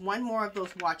picked up one more of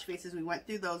those watch faces. We went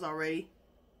through those already.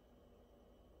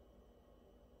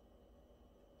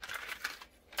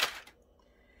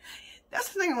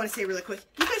 That's the thing I want to say really quick.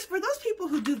 You guys, for those people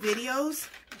who do videos,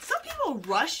 some people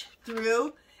rush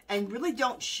through and really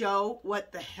don't show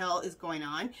what the hell is going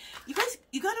on. You guys,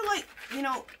 you gotta, like, you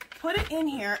know, put it in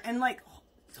here and, like,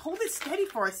 hold it steady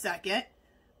for a second.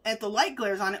 If the light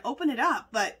glares on it, open it up.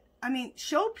 But, I mean,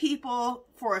 show people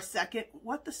for a second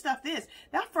what the stuff is.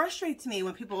 That frustrates me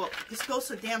when people just go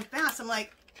so damn fast. I'm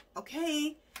like,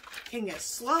 okay, can you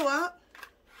slow up?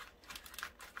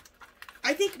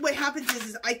 I think what happens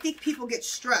is I think people get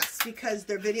stressed because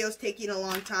their video's taking a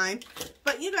long time.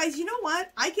 But you guys, you know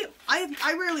what? I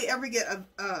rarely ever get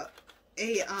a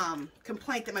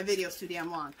complaint that my video's too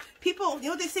damn long. People, you know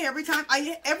what they say every time?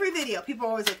 Every video, people are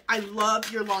always like, I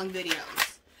love your long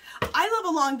videos. I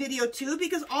love a long video too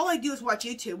because all I do is watch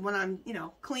YouTube when I'm, you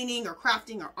know, cleaning or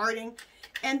crafting or arting.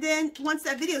 And then once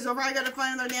that video's over, I gotta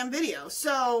find another damn video.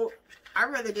 So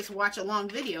I'd rather just watch a long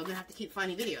video than have to keep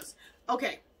finding videos.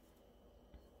 Okay.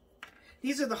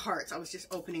 These are the hearts. I was just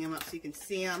opening them up so you can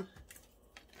see them.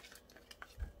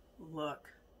 Look.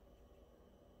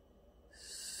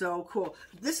 So cool.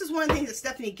 This is one of the things that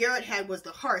Stephanie Garrett had was the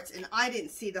hearts, and I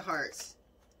didn't see the hearts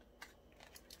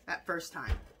that first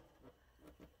time.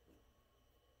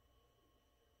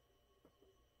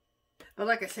 But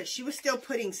like I said, she was still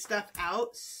putting stuff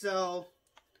out, so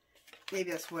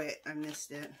maybe that's why I missed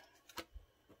it.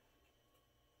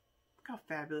 Look how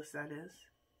fabulous that is.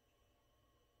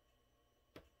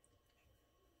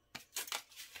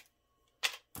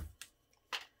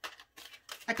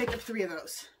 I picked up 3 of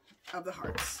those, of the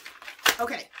hearts.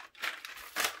 Okay.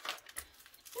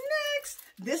 Next.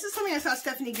 This is something I saw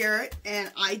Stephanie Garrett, and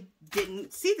I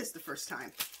didn't see this the first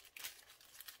time.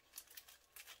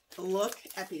 Look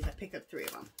at these. I picked up 3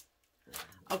 of them.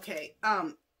 Okay.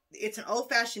 It's an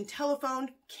old-fashioned telephone,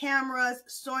 cameras,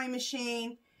 sewing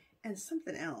machine, and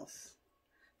something else.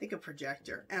 I think a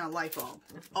projector and a light bulb.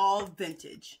 All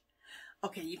vintage.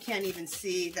 Okay, you can't even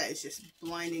see. That is just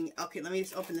blinding. Okay, let me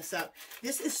just open this up.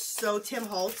 This is so Tim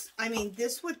Holtz. I mean,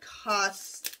 this would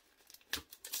cost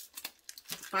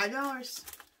 $5.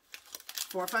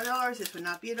 $4 or $5. This would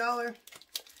not be $1.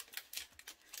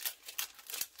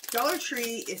 Dollar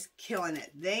Tree is killing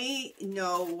it. They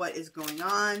know what is going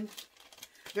on.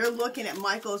 They're looking at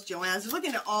Michael's, Joann's. They're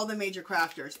looking at all the major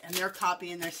crafters, and they're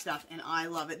copying their stuff, and I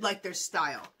love it. Like their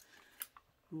style.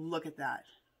 Look at that.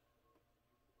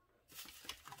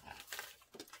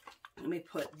 Let me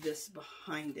put this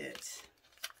behind it.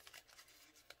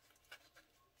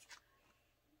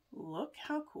 Look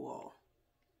how cool.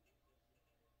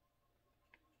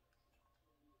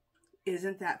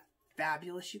 Isn't that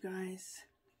fabulous, you guys?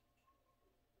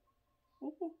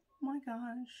 Oh my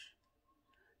gosh.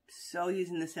 So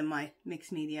using this in my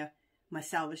mixed media, my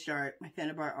salvaged art, my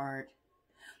Fendibar art.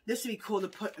 This would be cool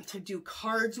to do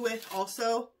cards with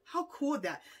also. How cool would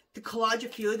that? To collage a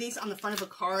few of these on the front of a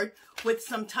card with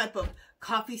some type of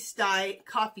coffee stained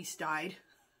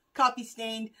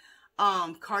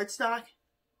cardstock.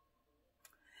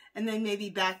 And then maybe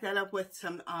back that up with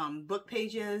some book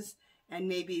pages and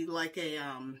maybe like a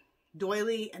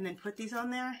doily, and then put these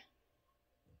on there.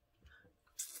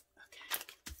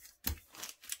 Okay.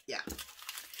 Yeah.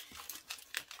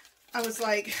 I was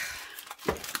like,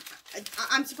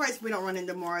 I'm surprised we don't run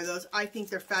into more of those. I think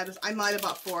they're fabulous. I might have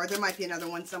bought 4. There might be another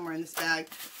one somewhere in this bag.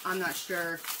 I'm not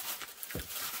sure.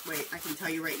 Wait, I can tell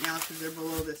you right now because they're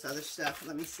below this other stuff.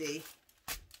 Let me see.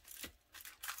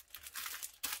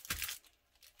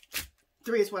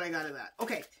 3 is what I got of that.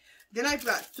 Okay. Then I've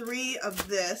got 3 of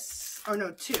this. Oh,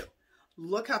 no, 2.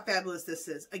 Look how fabulous this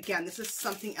is. Again, this is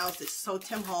something else. It's so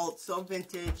Tim Holtz, so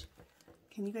vintage.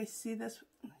 Can you guys see this?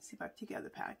 Let's see if I can take out the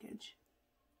package.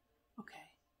 Okay.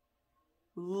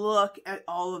 Look at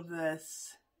all of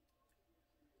this.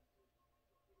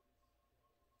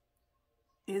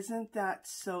 Isn't that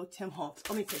so Tim Holtz?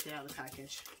 Let me take it out of the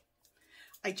package.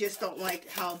 I just don't like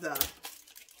how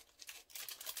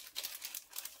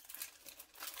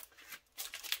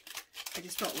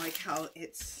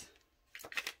it's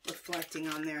reflecting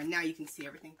on there. And now you can see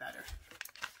everything better.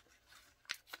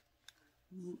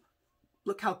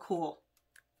 Look how cool.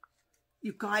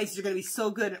 You guys are going to be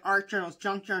so good at art journals,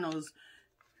 junk journals,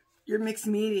 your mixed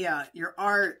media, your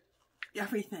art,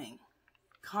 everything.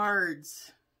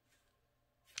 Cards.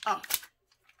 Oh.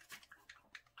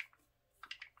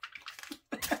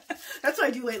 That's what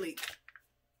I do lately.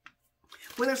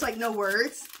 When there's like no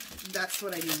words, that's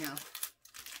what I do now.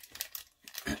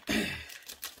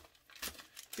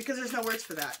 Because there's no words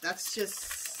for that. That's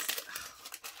just...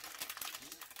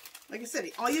 Like I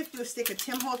said, all you have to do is stick a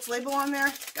Tim Holtz label on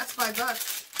there. That's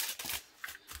 $5.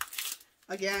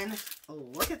 Again,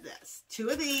 look at this. 2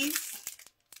 of these.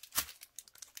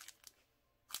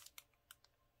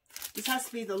 This has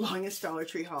to be the longest Dollar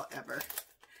Tree haul ever,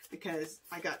 because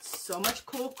I got so much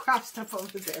cool craft stuff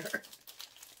over there.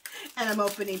 And I'm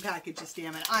opening packages,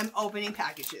 damn it. I'm opening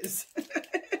packages.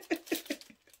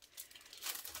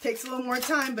 Takes a little more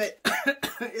time, but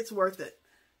it's worth it.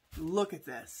 Look at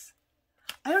this.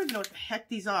 I don't even know what the heck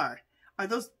these are. Are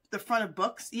those the front of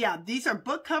books? Yeah, these are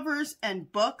book covers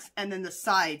and books, and then the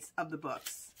sides of the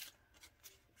books.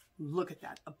 Look at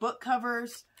that. Book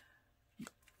covers,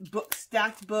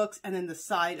 stacked books, and then the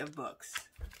side of books.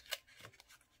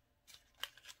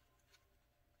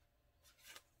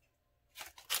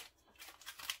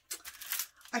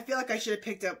 I feel like I should have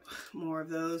picked up more of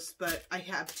those, but I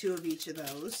have 2 of each of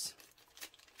those.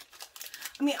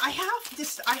 I mean, I have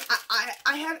just,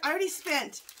 I already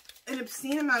spent an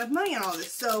obscene amount of money on all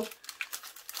this, so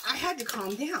I had to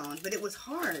calm down, but it was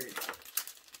hard.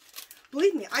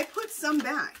 Believe me, I put some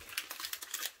back.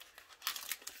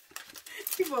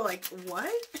 People are like,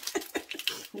 what?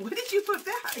 What did you put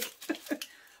back?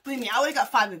 Believe me, I would have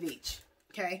got 5 of each,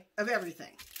 okay, of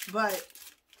everything. But,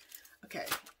 okay,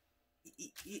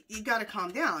 you got to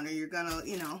calm down, or you're going to,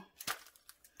 you know,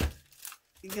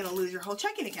 you're going to lose your whole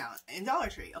checking account in Dollar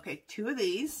Tree. Okay, 2 of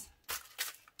these.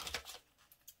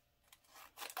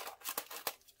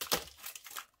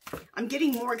 I'm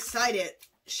getting more excited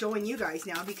showing you guys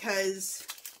now because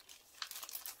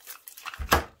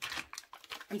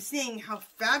I'm seeing how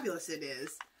fabulous it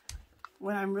is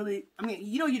when I'm really, I mean,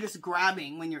 you know, you're just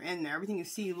grabbing when you're in there. Everything you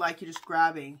see, like, you're just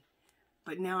grabbing.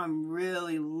 But now I'm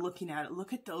really looking at it.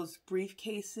 Look at those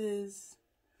briefcases.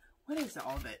 What is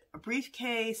all of it? A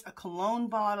briefcase, a cologne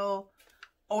bottle.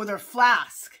 Oh, they're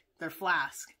flask. They're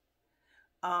flask.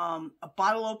 A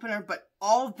bottle opener, but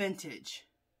all vintage.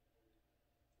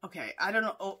 Okay, I don't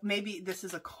know. Oh, maybe this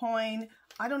is a coin.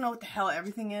 I don't know what the hell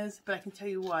everything is, but I can tell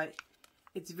you what.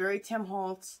 It's very Tim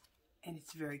Holtz, and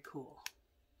it's very cool.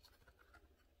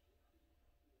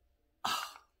 Oh.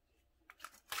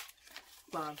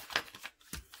 Love.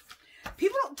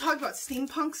 People don't talk about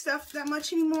steampunk stuff that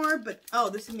much anymore, but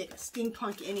oh, this would make a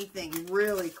steampunk anything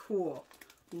really cool.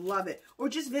 Love it. Or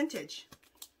just vintage.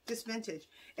 Just vintage.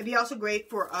 It'd be also great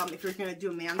for if you're going to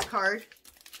do a man's card.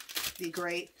 It'd be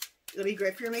great. It'll be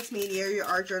great for your mixed media, your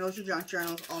art journals, your junk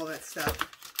journals, all that stuff.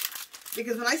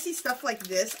 Because when I see stuff like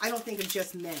this, I don't think of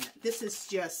just men. This is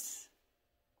just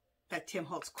that Tim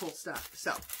Holtz cool stuff.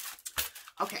 So,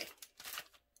 okay.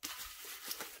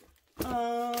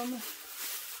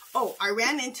 Oh, I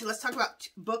ran into, let's talk about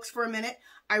books for a minute.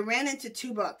 I ran into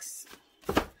 2 books.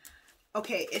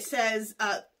 Okay, it says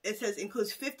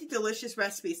includes 50 delicious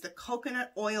recipes. The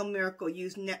coconut oil miracle.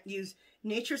 Use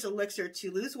nature's elixir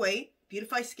to lose weight,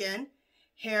 beautify skin,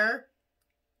 hair,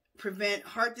 prevent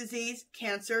heart disease,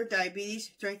 cancer, diabetes,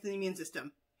 strengthen the immune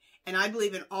system. And I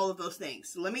believe in all of those things.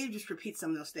 So let me just repeat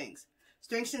some of those things.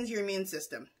 Strengthens your immune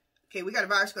system. Okay, we got a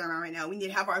virus going around right now. We need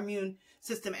to have our immune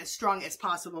system as strong as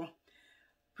possible.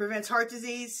 Prevents heart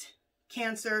disease,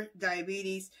 cancer,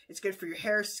 diabetes. It's good for your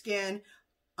hair, skin,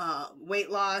 weight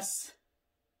loss.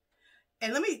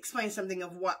 And let me explain something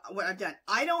of what I've done.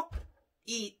 I don't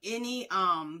eat any,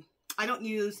 I don't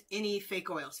use any fake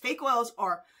oils. Fake oils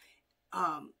are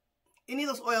any of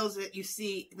those oils that you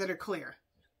see that are clear,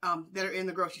 that are in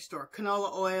the grocery store.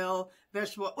 Canola oil,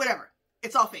 vegetable, whatever.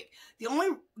 It's all fake. The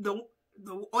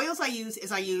oils I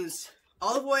use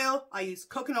olive oil, I use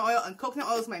coconut oil, and coconut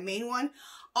oil is my main one.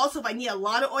 Also, if I need a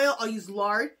lot of oil, I'll use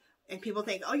lard. And people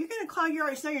think, oh, you're going to clog your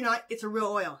arteries. No, you're not. It's a real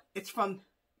oil. It's from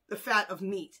the fat of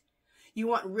meat. You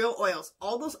want real oils.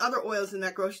 All those other oils in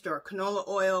that grocery store, canola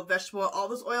oil, vegetable oil, all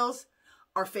those oils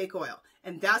are fake oil.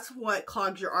 And that's what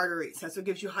clogs your arteries. That's what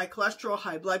gives you high cholesterol,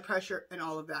 high blood pressure, and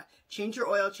all of that. Change your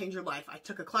oil, change your life. I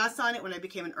took a class on it when I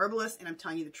became an herbalist, and I'm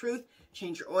telling you the truth.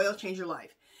 Change your oil, change your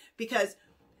life. Because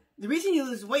the reason you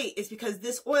lose weight is because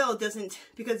this oil doesn't,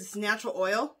 because it's natural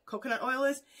oil, coconut oil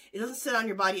is, it doesn't sit on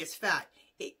your body as fat.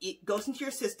 It goes into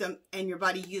your system and your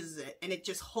body uses it. And it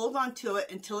just holds on to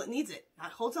it until it needs it.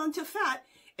 Not holds on to fat,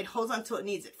 it holds on until it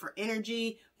needs it. For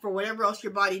energy, for whatever else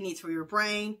your body needs, for your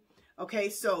brain. Okay,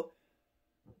 so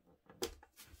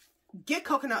get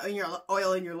coconut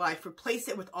oil in your life. Replace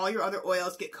it with all your other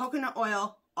oils. Get coconut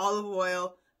oil, olive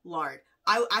oil, lard.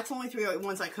 That's only 3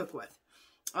 ones I cook with.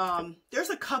 There's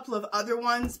a couple of other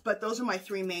ones, but those are my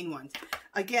 3 main ones.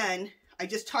 Again, I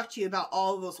just talked to you about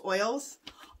all of those oils.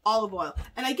 Olive oil.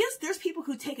 And I guess there's people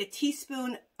who take a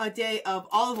teaspoon a day of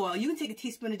olive oil. You can take a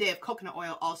teaspoon a day of coconut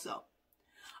oil also.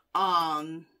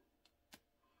 And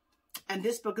And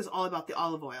this book is all about the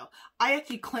olive oil. I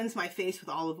actually cleanse my face with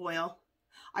olive oil.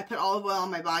 I put olive oil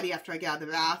on my body after I get out of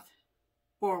the bath,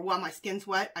 or while my skin's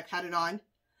wet, I pat it on.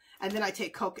 And then I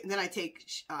take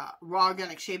raw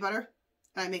organic shea butter,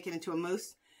 and I make it into a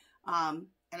mousse. And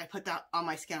I put that on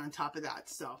my skin on top of that.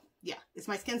 So, yeah. Is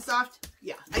my skin soft?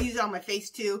 Yeah. I use it on my face,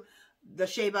 too. The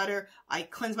shea butter. I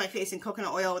cleanse my face in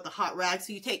coconut oil with a hot rag.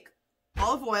 So, you take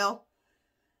olive oil.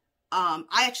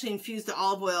 I actually infuse the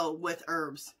olive oil with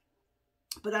herbs.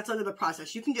 But that's another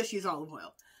process. You can just use olive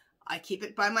oil. I keep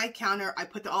it by my counter. I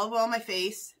put the olive oil on my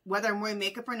face, whether I'm wearing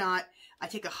makeup or not. I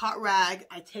take a hot rag.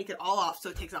 I take it all off. So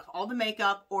it takes off all the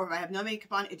makeup, or if I have no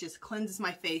makeup on, it just cleanses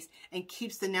my face and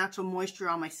keeps the natural moisture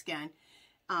on my skin.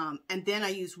 And then I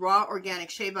use raw organic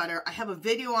shea butter. I have a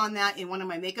video on that in one of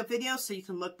my makeup videos, so you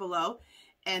can look below.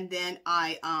 And then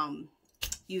I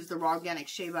use the raw organic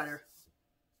shea butter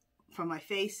from my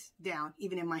face down,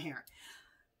 even in my hair.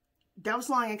 That was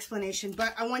a long explanation,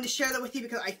 but I wanted to share that with you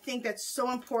because I think that's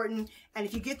so important. And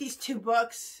if you get these 2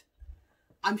 books,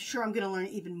 I'm sure I'm going to learn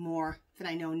even more than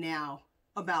I know now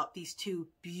about these 2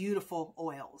 beautiful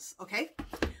oils. Okay?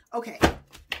 Okay.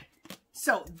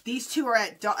 So these 2 are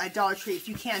at Dollar Tree. If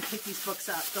you can, pick these books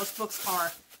up. Those books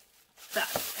are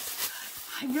fabulous.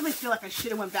 I really feel like I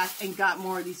should have went back and got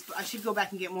more of these. I should go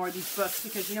back and get more of these books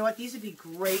because you know what? These would be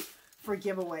great for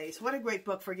giveaways. What a great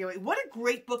book for giveaway. What a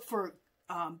great book for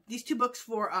these 2 books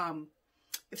for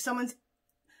if someone's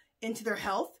into their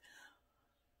health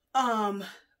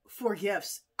for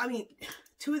gifts. I mean,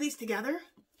 2 of these together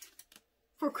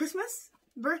for Christmas,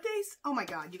 birthdays. Oh my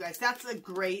God, you guys, that's a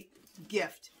great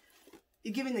gift.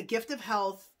 You're giving the gift of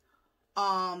health.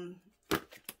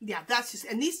 Yeah, that's just,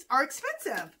 and these are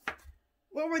expensive.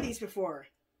 What were these before?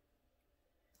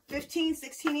 15,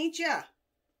 16 each, yeah.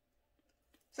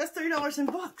 So that's $30 in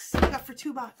books. I got for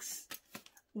 $2.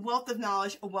 Wealth of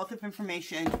knowledge, a wealth of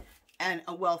information, and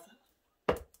a wealth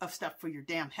of stuff for your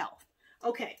damn health.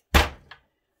 Okay.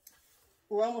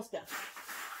 We're almost done.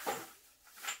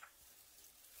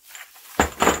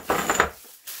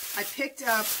 I picked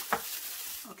up,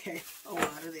 okay, a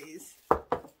lot of these.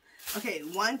 Okay,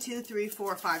 1, 2, 3,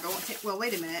 4, 5. I won't take, well,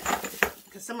 wait a minute,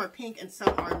 because some are pink and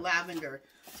some are lavender.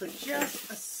 So just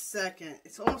a second.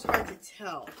 It's almost hard to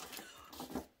tell.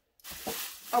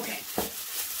 Okay.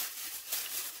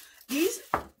 These,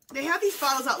 they had these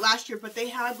bottles out last year, but they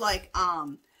had like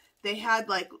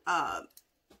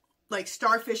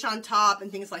starfish on top and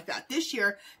things like that. This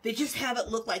year, they just have it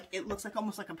look like, it looks like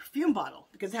almost like a perfume bottle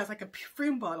because it has like a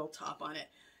perfume bottle top on it.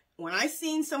 When I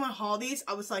seen someone haul these,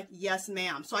 I was like, yes,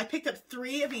 ma'am. So I picked up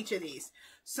 3 of each of these.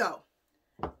 So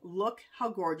look how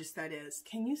gorgeous that is.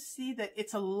 Can you see that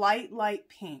it's a light, light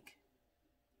pink?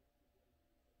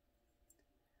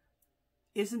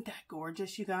 Isn't that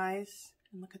gorgeous, you guys?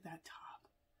 And look at that top.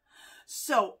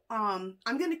 So, I'm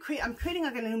creating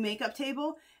like a new makeup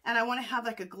table, and I want to have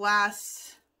like a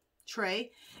glass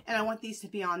tray, and I want these to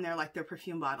be on there like they're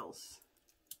perfume bottles.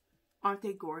 Aren't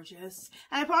they gorgeous?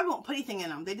 And I probably won't put anything in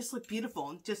them. They just look beautiful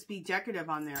and just be decorative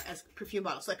on there as perfume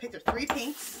bottles. So I picked up 3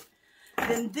 pinks.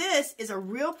 Then this is a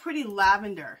real pretty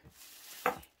lavender.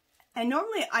 And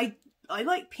normally I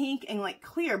like pink and like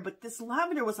clear, but this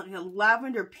lavender was like a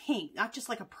lavender pink, not just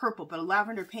like a purple, but a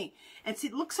lavender pink. And see,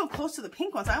 it looks so close to the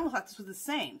pink ones. I almost thought this was the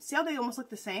same. See how they almost look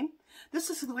the same? This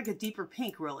looks like a deeper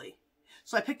pink, really.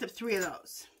 So I picked up 3 of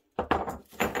those.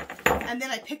 And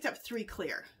then I picked up 3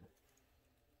 clear.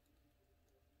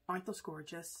 Aren't those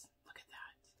gorgeous? Look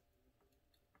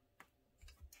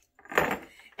at that.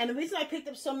 And the reason I picked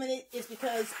up so many is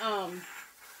because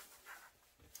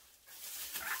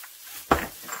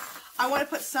I want to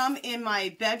put some in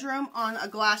my bedroom on a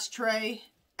glass tray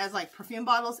as like perfume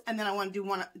bottles, and then I want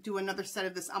to do another set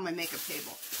of this on my makeup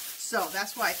table. So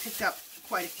that's why I picked up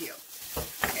quite a few.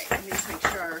 Okay, let me just make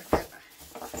sure that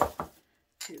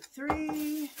 2,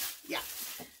 3, yeah,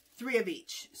 3 of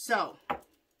each. So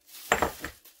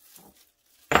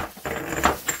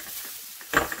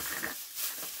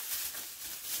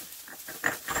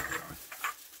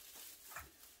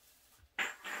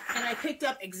I picked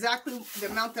up exactly the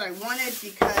amount that I wanted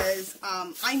because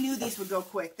I knew these would go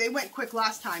quick. They went quick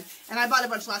last time, and I bought a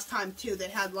bunch last time too that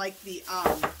had like the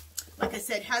like I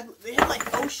said, they had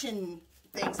like ocean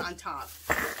things on top.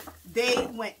 They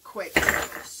went quick,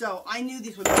 so I knew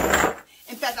these would go quick.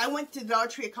 In fact, I went to Dollar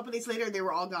Tree a couple days later; they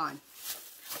were all gone.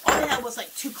 All they had was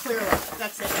like 2 clear left.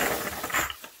 That's it.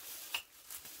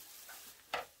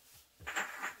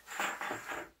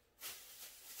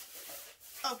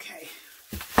 Okay.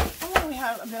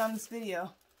 I've been on this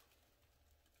video.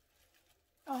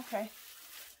 Oh, okay.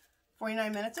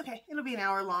 49 minutes. Okay. It'll be an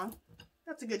hour long.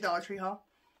 That's a good Dollar Tree haul.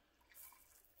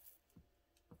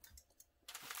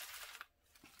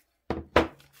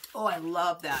 Oh, I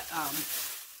love that,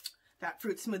 that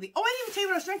fruit smoothie. Oh, I didn't even tell you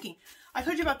what I was drinking. I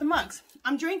told you about the mugs.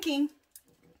 I'm drinking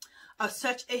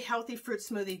such a healthy fruit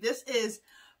smoothie. This is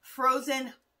frozen,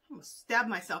 I'm gonna stab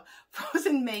myself,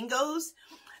 frozen mangoes.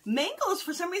 Mangoes,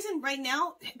 for some reason, right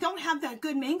now, don't have that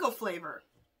good mango flavor.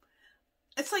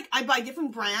 It's like I buy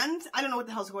different brands. I don't know what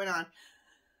the hell's going on.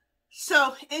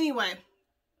 So, anyway,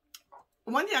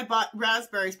 one day I bought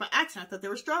raspberries by accident. I thought they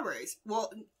were strawberries.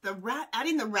 Well,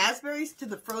 adding the raspberries to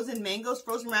the frozen mangoes,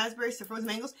 frozen raspberries to frozen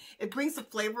mangoes, it brings the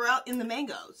flavor out in the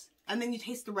mangoes. And then you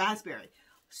taste the raspberry.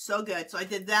 So good. So I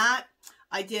did that.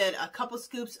 I did a couple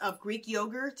scoops of Greek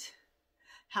yogurt,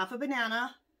 half a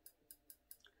banana,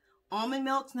 almond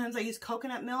milk. Sometimes I use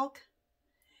coconut milk,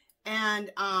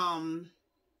 and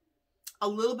a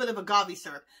little bit of agave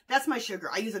syrup. That's my sugar.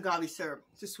 I use agave syrup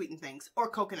to sweeten things, or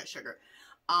coconut sugar.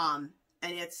 And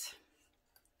it's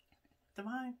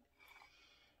divine.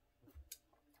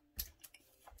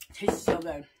 Tastes so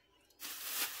good.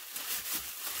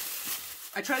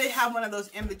 I try to have one of those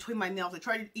in between my meals. I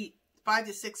try to eat 5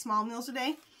 to 6 small meals a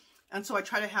day. And so I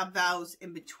try to have those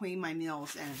in between my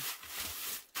meals, and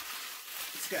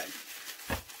it's good.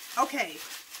 Okay.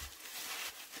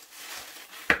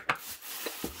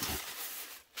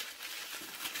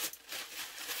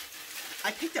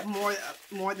 I picked up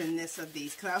more than this of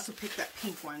these, because I also picked up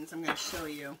pink ones. I'm going to show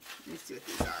you. Let me see what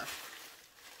these are.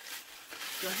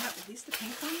 Are these the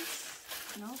pink ones?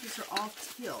 No, these are all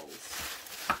teals.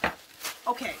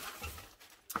 Okay,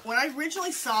 when I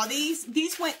originally saw these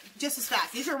went just as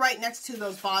fast. These are right next to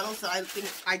those bottles that I think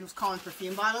I was calling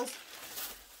perfume bottles.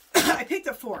 I picked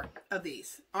up 4 of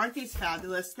these. Aren't these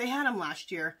fabulous? They had them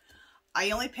last year.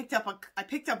 I only picked up I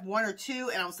picked up 1 or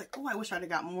 2, and I was like, oh, I wish I'd have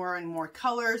got more and more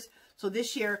colors. So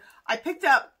this year, I picked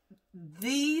up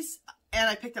these, and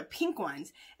I picked up pink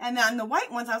ones. And then the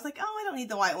white ones, I was like, oh, I don't need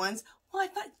the white ones. Well, I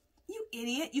thought, you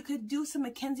idiot, you could do some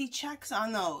Mackenzie checks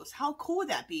on those. How cool would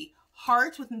that be?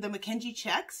 Hearts with the Mackenzie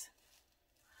checks.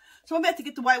 So I'm about to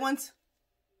get the white ones.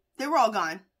 They were all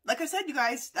gone. Like I said, you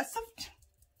guys, that stuff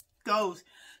goes.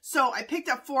 So I picked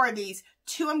up 4 of these.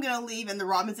 2 I'm going to leave in the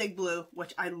robin's egg blue,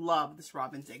 which I love this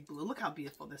robin's egg blue. Look how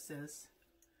beautiful this is.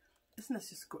 Isn't this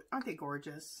just good? Aren't they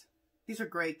gorgeous? These are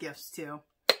great gifts too.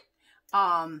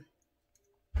 I'm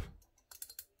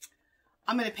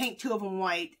going to paint 2 of them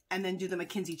white and then do the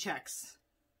Mackenzie checks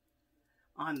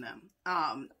on them.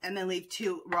 And then leave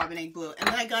 2 robin egg blue. And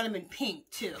then I got them in pink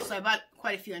too. So I bought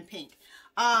quite a few in pink.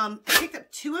 I picked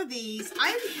up 2 of these. I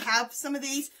already have some of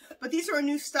these, but these are a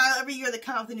new style. Every year they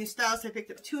come out with a new style. So I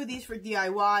picked up 2 of these for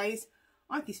DIYs.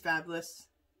 Aren't these fabulous?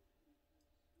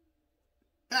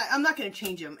 I'm not going to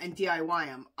change them and DIY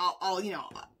them. I'll, you know,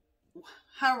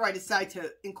 however I decide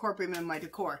to incorporate them in my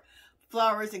decor.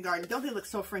 Flowers and garden. Don't they look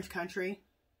so French country?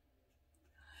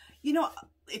 You know,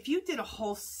 if you did a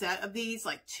whole set of these,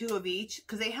 like 2 of each,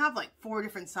 because they have like 4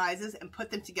 different sizes, and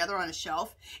put them together on a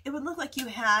shelf, it would look like you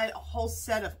had a whole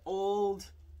set of old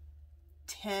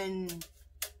tin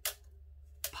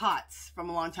pots from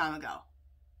a long time ago.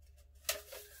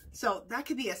 So that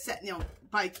could be a set, you know,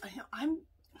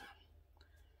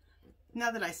 now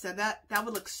that I said that, that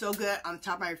would look so good on the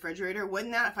top of my refrigerator.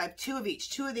 Wouldn't that? If I have 2 of each,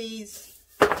 2 of these,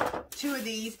 2 of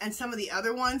these, and some of the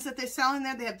other ones that they're selling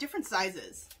there, they have different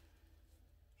sizes.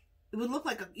 It would look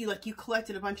like you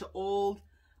collected a bunch of old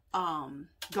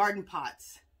garden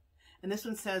pots. And this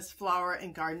one says flower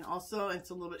and garden also, and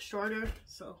it's a little bit shorter.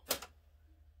 So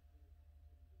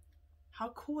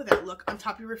how cool would that look on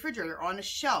top of your refrigerator, or on a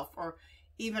shelf, or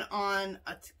even on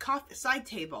a side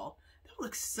table? That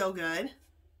looks so good.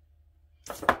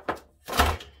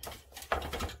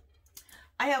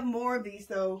 I have more of these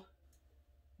though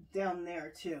down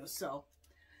there too. So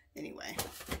anyway,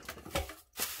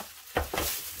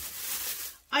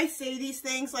 I say these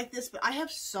things like this, but I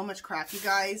have so much crap, you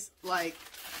guys. Like,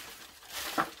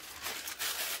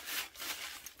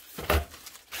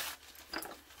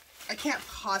 I can't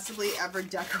possibly ever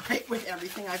decorate with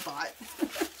everything I bought.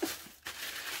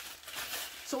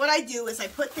 So what I do is I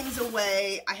put things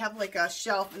away. I have like a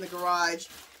shelf in the garage,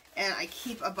 and I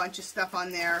keep a bunch of stuff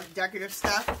on there, decorative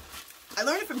stuff. I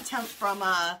learned it from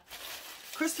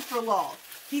Christopher Lull.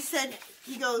 He said,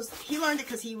 he learned it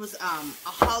because he was a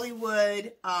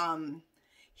Hollywood,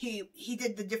 he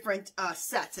did the different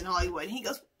sets in Hollywood. And he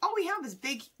goes, all we have is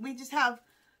we just have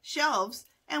shelves,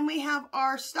 and we have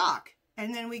our stock.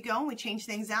 And then we go and we change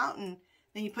things out, and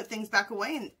then you put things back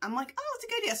away. And I'm like, oh, it's a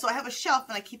good idea. So I have a shelf,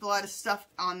 and I keep a lot of stuff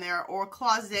on there, or a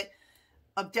closet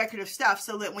of decorative stuff,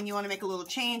 so that when you want to make a little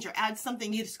change or add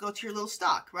something, you just go to your little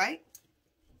stock, right?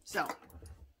 So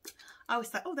I always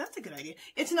thought, oh, that's a good idea.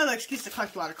 It's another excuse to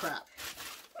collect a lot of crap.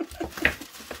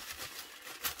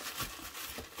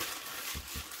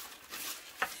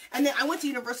 And then I went to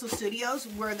Universal Studios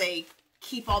where they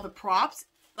keep all the props.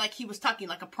 Like he was talking,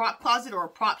 like a prop closet or a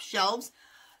prop shelves.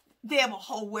 They have a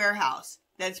whole warehouse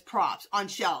that's props on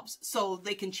shelves. So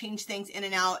they can change things in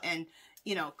and out and,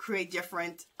 you know, create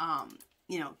different,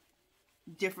 you know,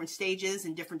 different stages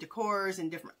and different decors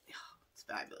and different, oh, it's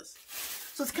fabulous.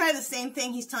 So it's kind of the same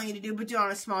thing he's telling you to do, but do it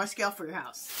on a smaller scale for your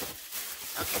house.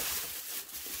 Okay.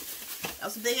 That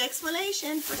was a big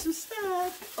explanation for some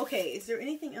stuff. Okay, is there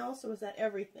anything else or was that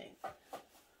everything?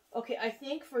 Okay, I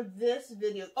think for this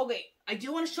video, okay, I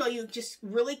do want to show you just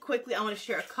really quickly, I want to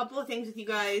share a couple of things with you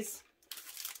guys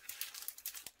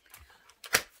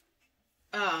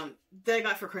that I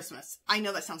got for Christmas. I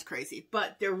know that sounds crazy,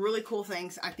 but they're really cool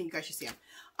things. I think you guys should see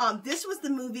them. This was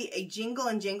the movie A Jingle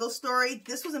and Jangle Story.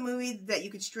 This was a movie that you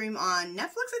could stream on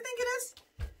Netflix, I think it is.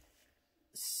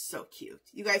 So cute.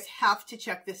 You guys have to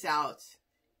check this out.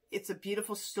 It's a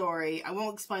beautiful story. I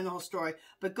won't explain the whole story,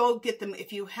 but go get them.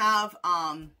 If you have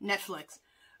Netflix,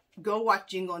 go watch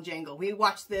Jingle and Jangle. We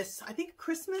watched this, I think,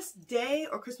 Christmas Day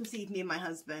or Christmas Eve, me and my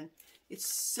husband. It's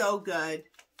so good.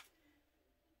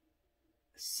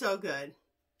 So good.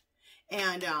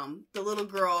 And the little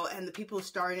girl and the people who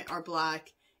star in it are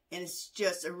black. And it's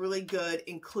just a really good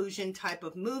inclusion type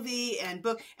of movie and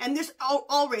book. And there's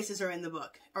all races are in the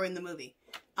book, or in the movie.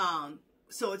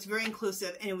 So it's very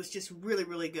inclusive, and it was just really,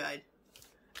 really good.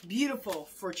 Beautiful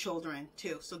for children,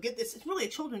 too. So get this. It's really a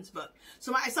children's book.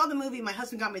 So I saw the movie. My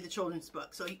husband got me the children's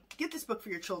book. So get this book for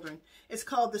your children. It's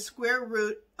called The Square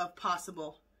Root of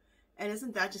Possible. And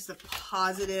isn't that just a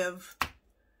positive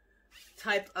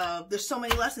type of... There's so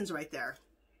many lessons right there.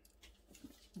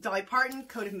 Dolly Parton,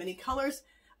 Coat of Many Colors.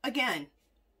 Again,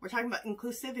 we're talking about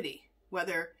inclusivity.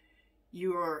 Whether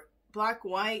you're black,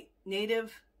 white,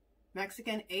 native,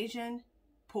 Mexican, Asian,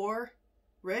 poor,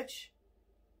 rich,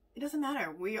 it doesn't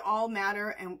matter. We all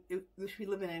matter, and we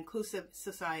live in an inclusive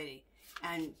society.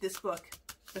 And this book,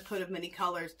 The Coat of Many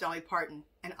Colors, Dolly Parton,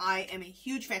 and I am a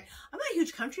huge fan. I'm not a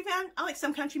huge country fan. I like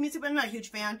some country music, but I'm not a huge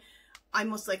fan. I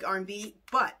most like R&B,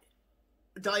 but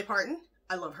Dolly Parton,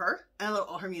 I love her, and I love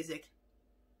all her music.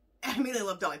 And I really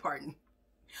love Dolly Parton,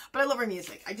 but I love her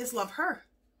music. I just love her.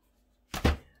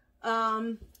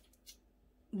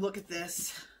 Look at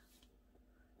this.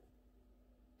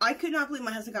 I could not believe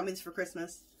my husband got me this for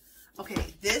Christmas. Okay,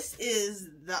 this is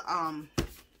the,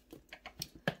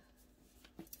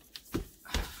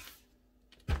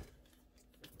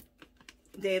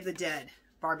 Day of the Dead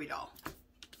Barbie doll.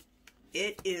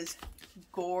 It is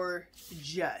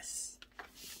gorgeous.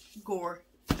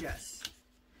 Gorgeous.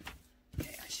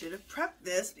 Okay, I should have prepped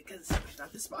this because I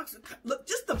thought this box would... Look,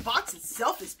 just the box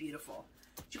itself is beautiful.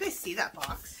 Did you guys see that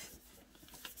box?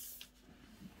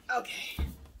 Okay.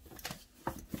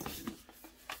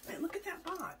 Look at that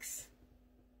box.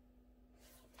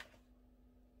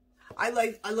 I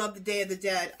love the Day of the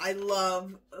Dead. I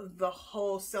love the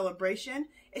whole celebration.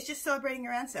 It's just celebrating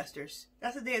your ancestors.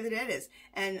 That's what the Day of the Dead is.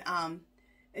 And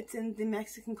it's in the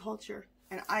Mexican culture.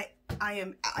 And I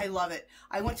love it.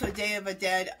 I went to a Day of the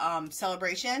Dead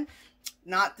celebration.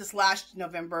 Not this last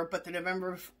November, but the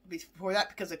November before that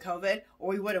because of COVID. Or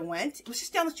we would have went. It was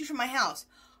just down the street from my house.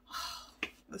 Oh, it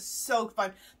was so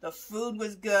fun. The food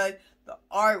was good. The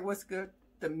art was good.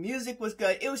 The music was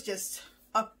good. It was just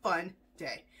a fun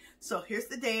day. So here's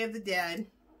the Day of the Dead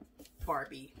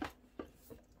Barbie.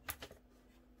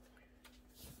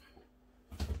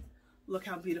 Look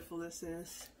how beautiful this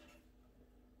is.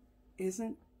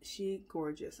 Isn't she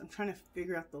gorgeous? I'm trying to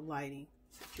figure out the lighting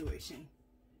situation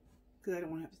because I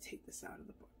don't want to have to take this out of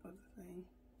the thing.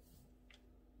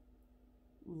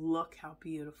 Look how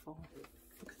beautiful.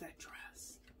 Look at that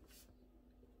dress.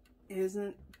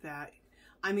 Isn't that...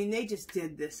 I mean, they just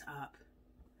did this up.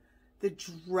 The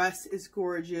dress is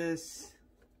gorgeous.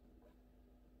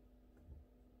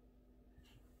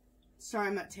 Sorry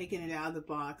I'm not taking it out of the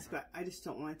box, but I just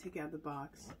don't want to take it out of the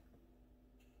box.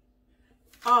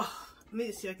 Oh, let me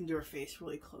just see if I can do her face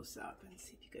really close up and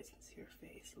see if you guys can see her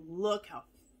face. Look how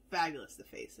fabulous the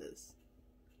face is.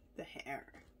 The hair.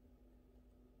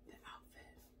 The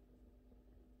outfit.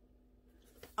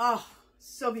 Oh,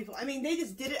 so beautiful. I mean, they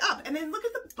just did it up. And then look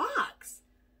at the box.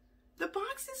 The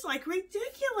box is like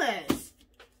ridiculous.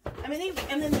 I mean,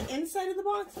 and then the inside of the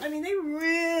box, I mean, they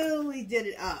really did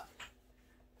it up.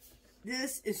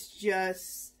 This is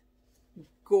just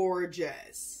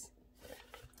gorgeous.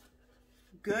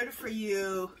 Good for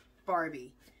you,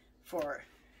 Barbie, for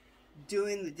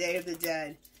doing the Day of the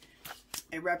Dead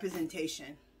a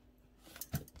representation.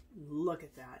 Look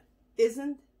at that.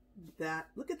 Isn't that...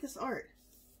 Look at this art.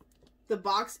 The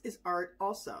box is art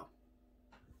also.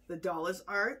 The doll is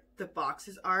art. The box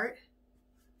is art.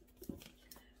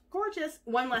 Gorgeous.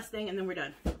 One last thing and then we're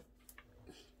done.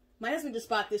 My husband just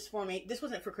bought this for me. This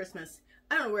wasn't for Christmas.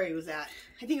 I don't know where he was at.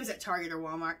 I think he was at Target or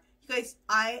Walmart. You guys,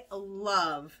 I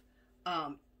love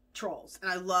Trolls.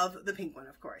 And I love the pink one,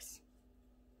 of course.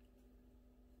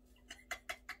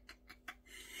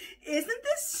 Isn't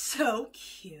this so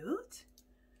cute?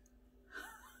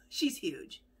 She's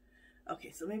huge.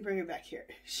 Okay, so let me bring her back here.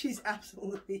 She's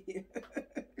absolutely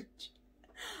huge.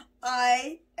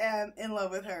 I am in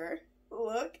love with her.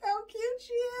 Look how cute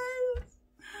she is.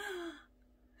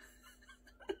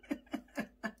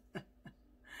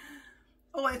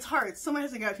 Oh, and it's hard. Someone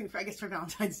hasn't got it for, I guess, for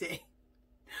Valentine's Day.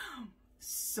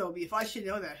 So beautiful. I should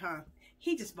know that, huh?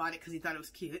 He just bought it because he thought it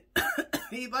was cute.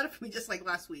 He bought it for me just like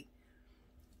last week.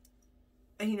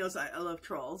 And he knows I love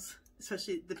Trolls,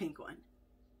 especially the pink one.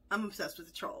 I'm obsessed with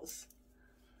the Trolls.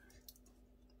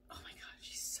 Oh my god,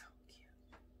 she's so cute.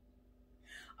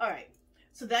 Alright,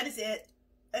 so that is it.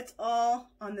 That's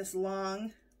all on this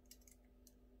long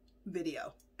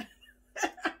video.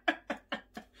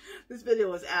 This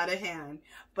video was out of hand.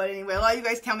 But anyway, a lot of you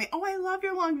guys tell me, oh, I love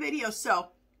your long videos. So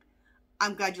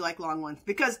I'm glad you like long ones,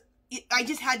 because I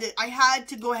had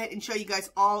to go ahead and show you guys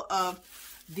all of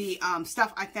the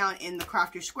stuff I found in the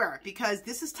Crafter Square, because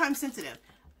this is time sensitive.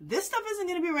 This stuff isn't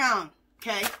going to be around,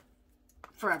 okay,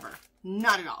 forever.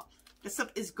 Not at all. This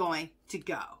stuff is going to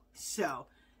go. So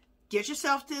get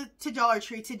yourself to Dollar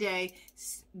Tree today.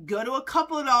 Go to a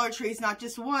couple of Dollar Trees, not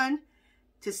just one,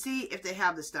 to see if they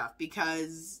have the stuff,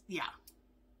 because, yeah,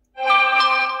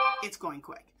 it's going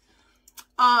quick.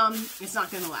 It's not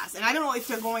going to last. And I don't know if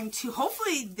they're going to,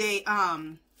 hopefully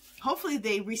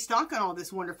they restock on all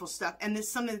this wonderful stuff, and this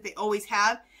is something that they always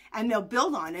have, and they'll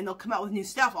build on, and they'll come out with new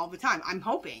stuff all the time. I'm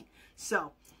hoping.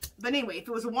 So, but anyway, if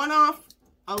it was a one-off,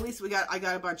 at least I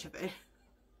got a bunch of it.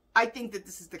 I think that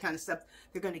this is the kind of stuff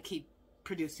they're going to keep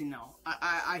producing, though.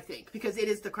 I think, because it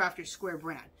is the Crafter Square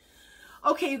brand.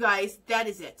 Okay, you guys, that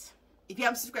is it. If you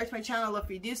haven't subscribed to my channel, I'd love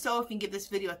for you to do so. If you can give this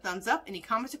video a thumbs up. Any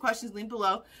comments or questions, leave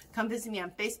below. Come visit me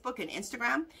on Facebook and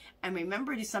Instagram. And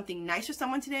remember, do something nice for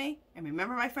someone today. And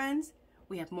remember, my friends,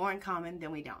 we have more in common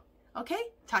than we don't. Okay?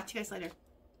 Talk to you guys later.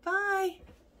 Bye.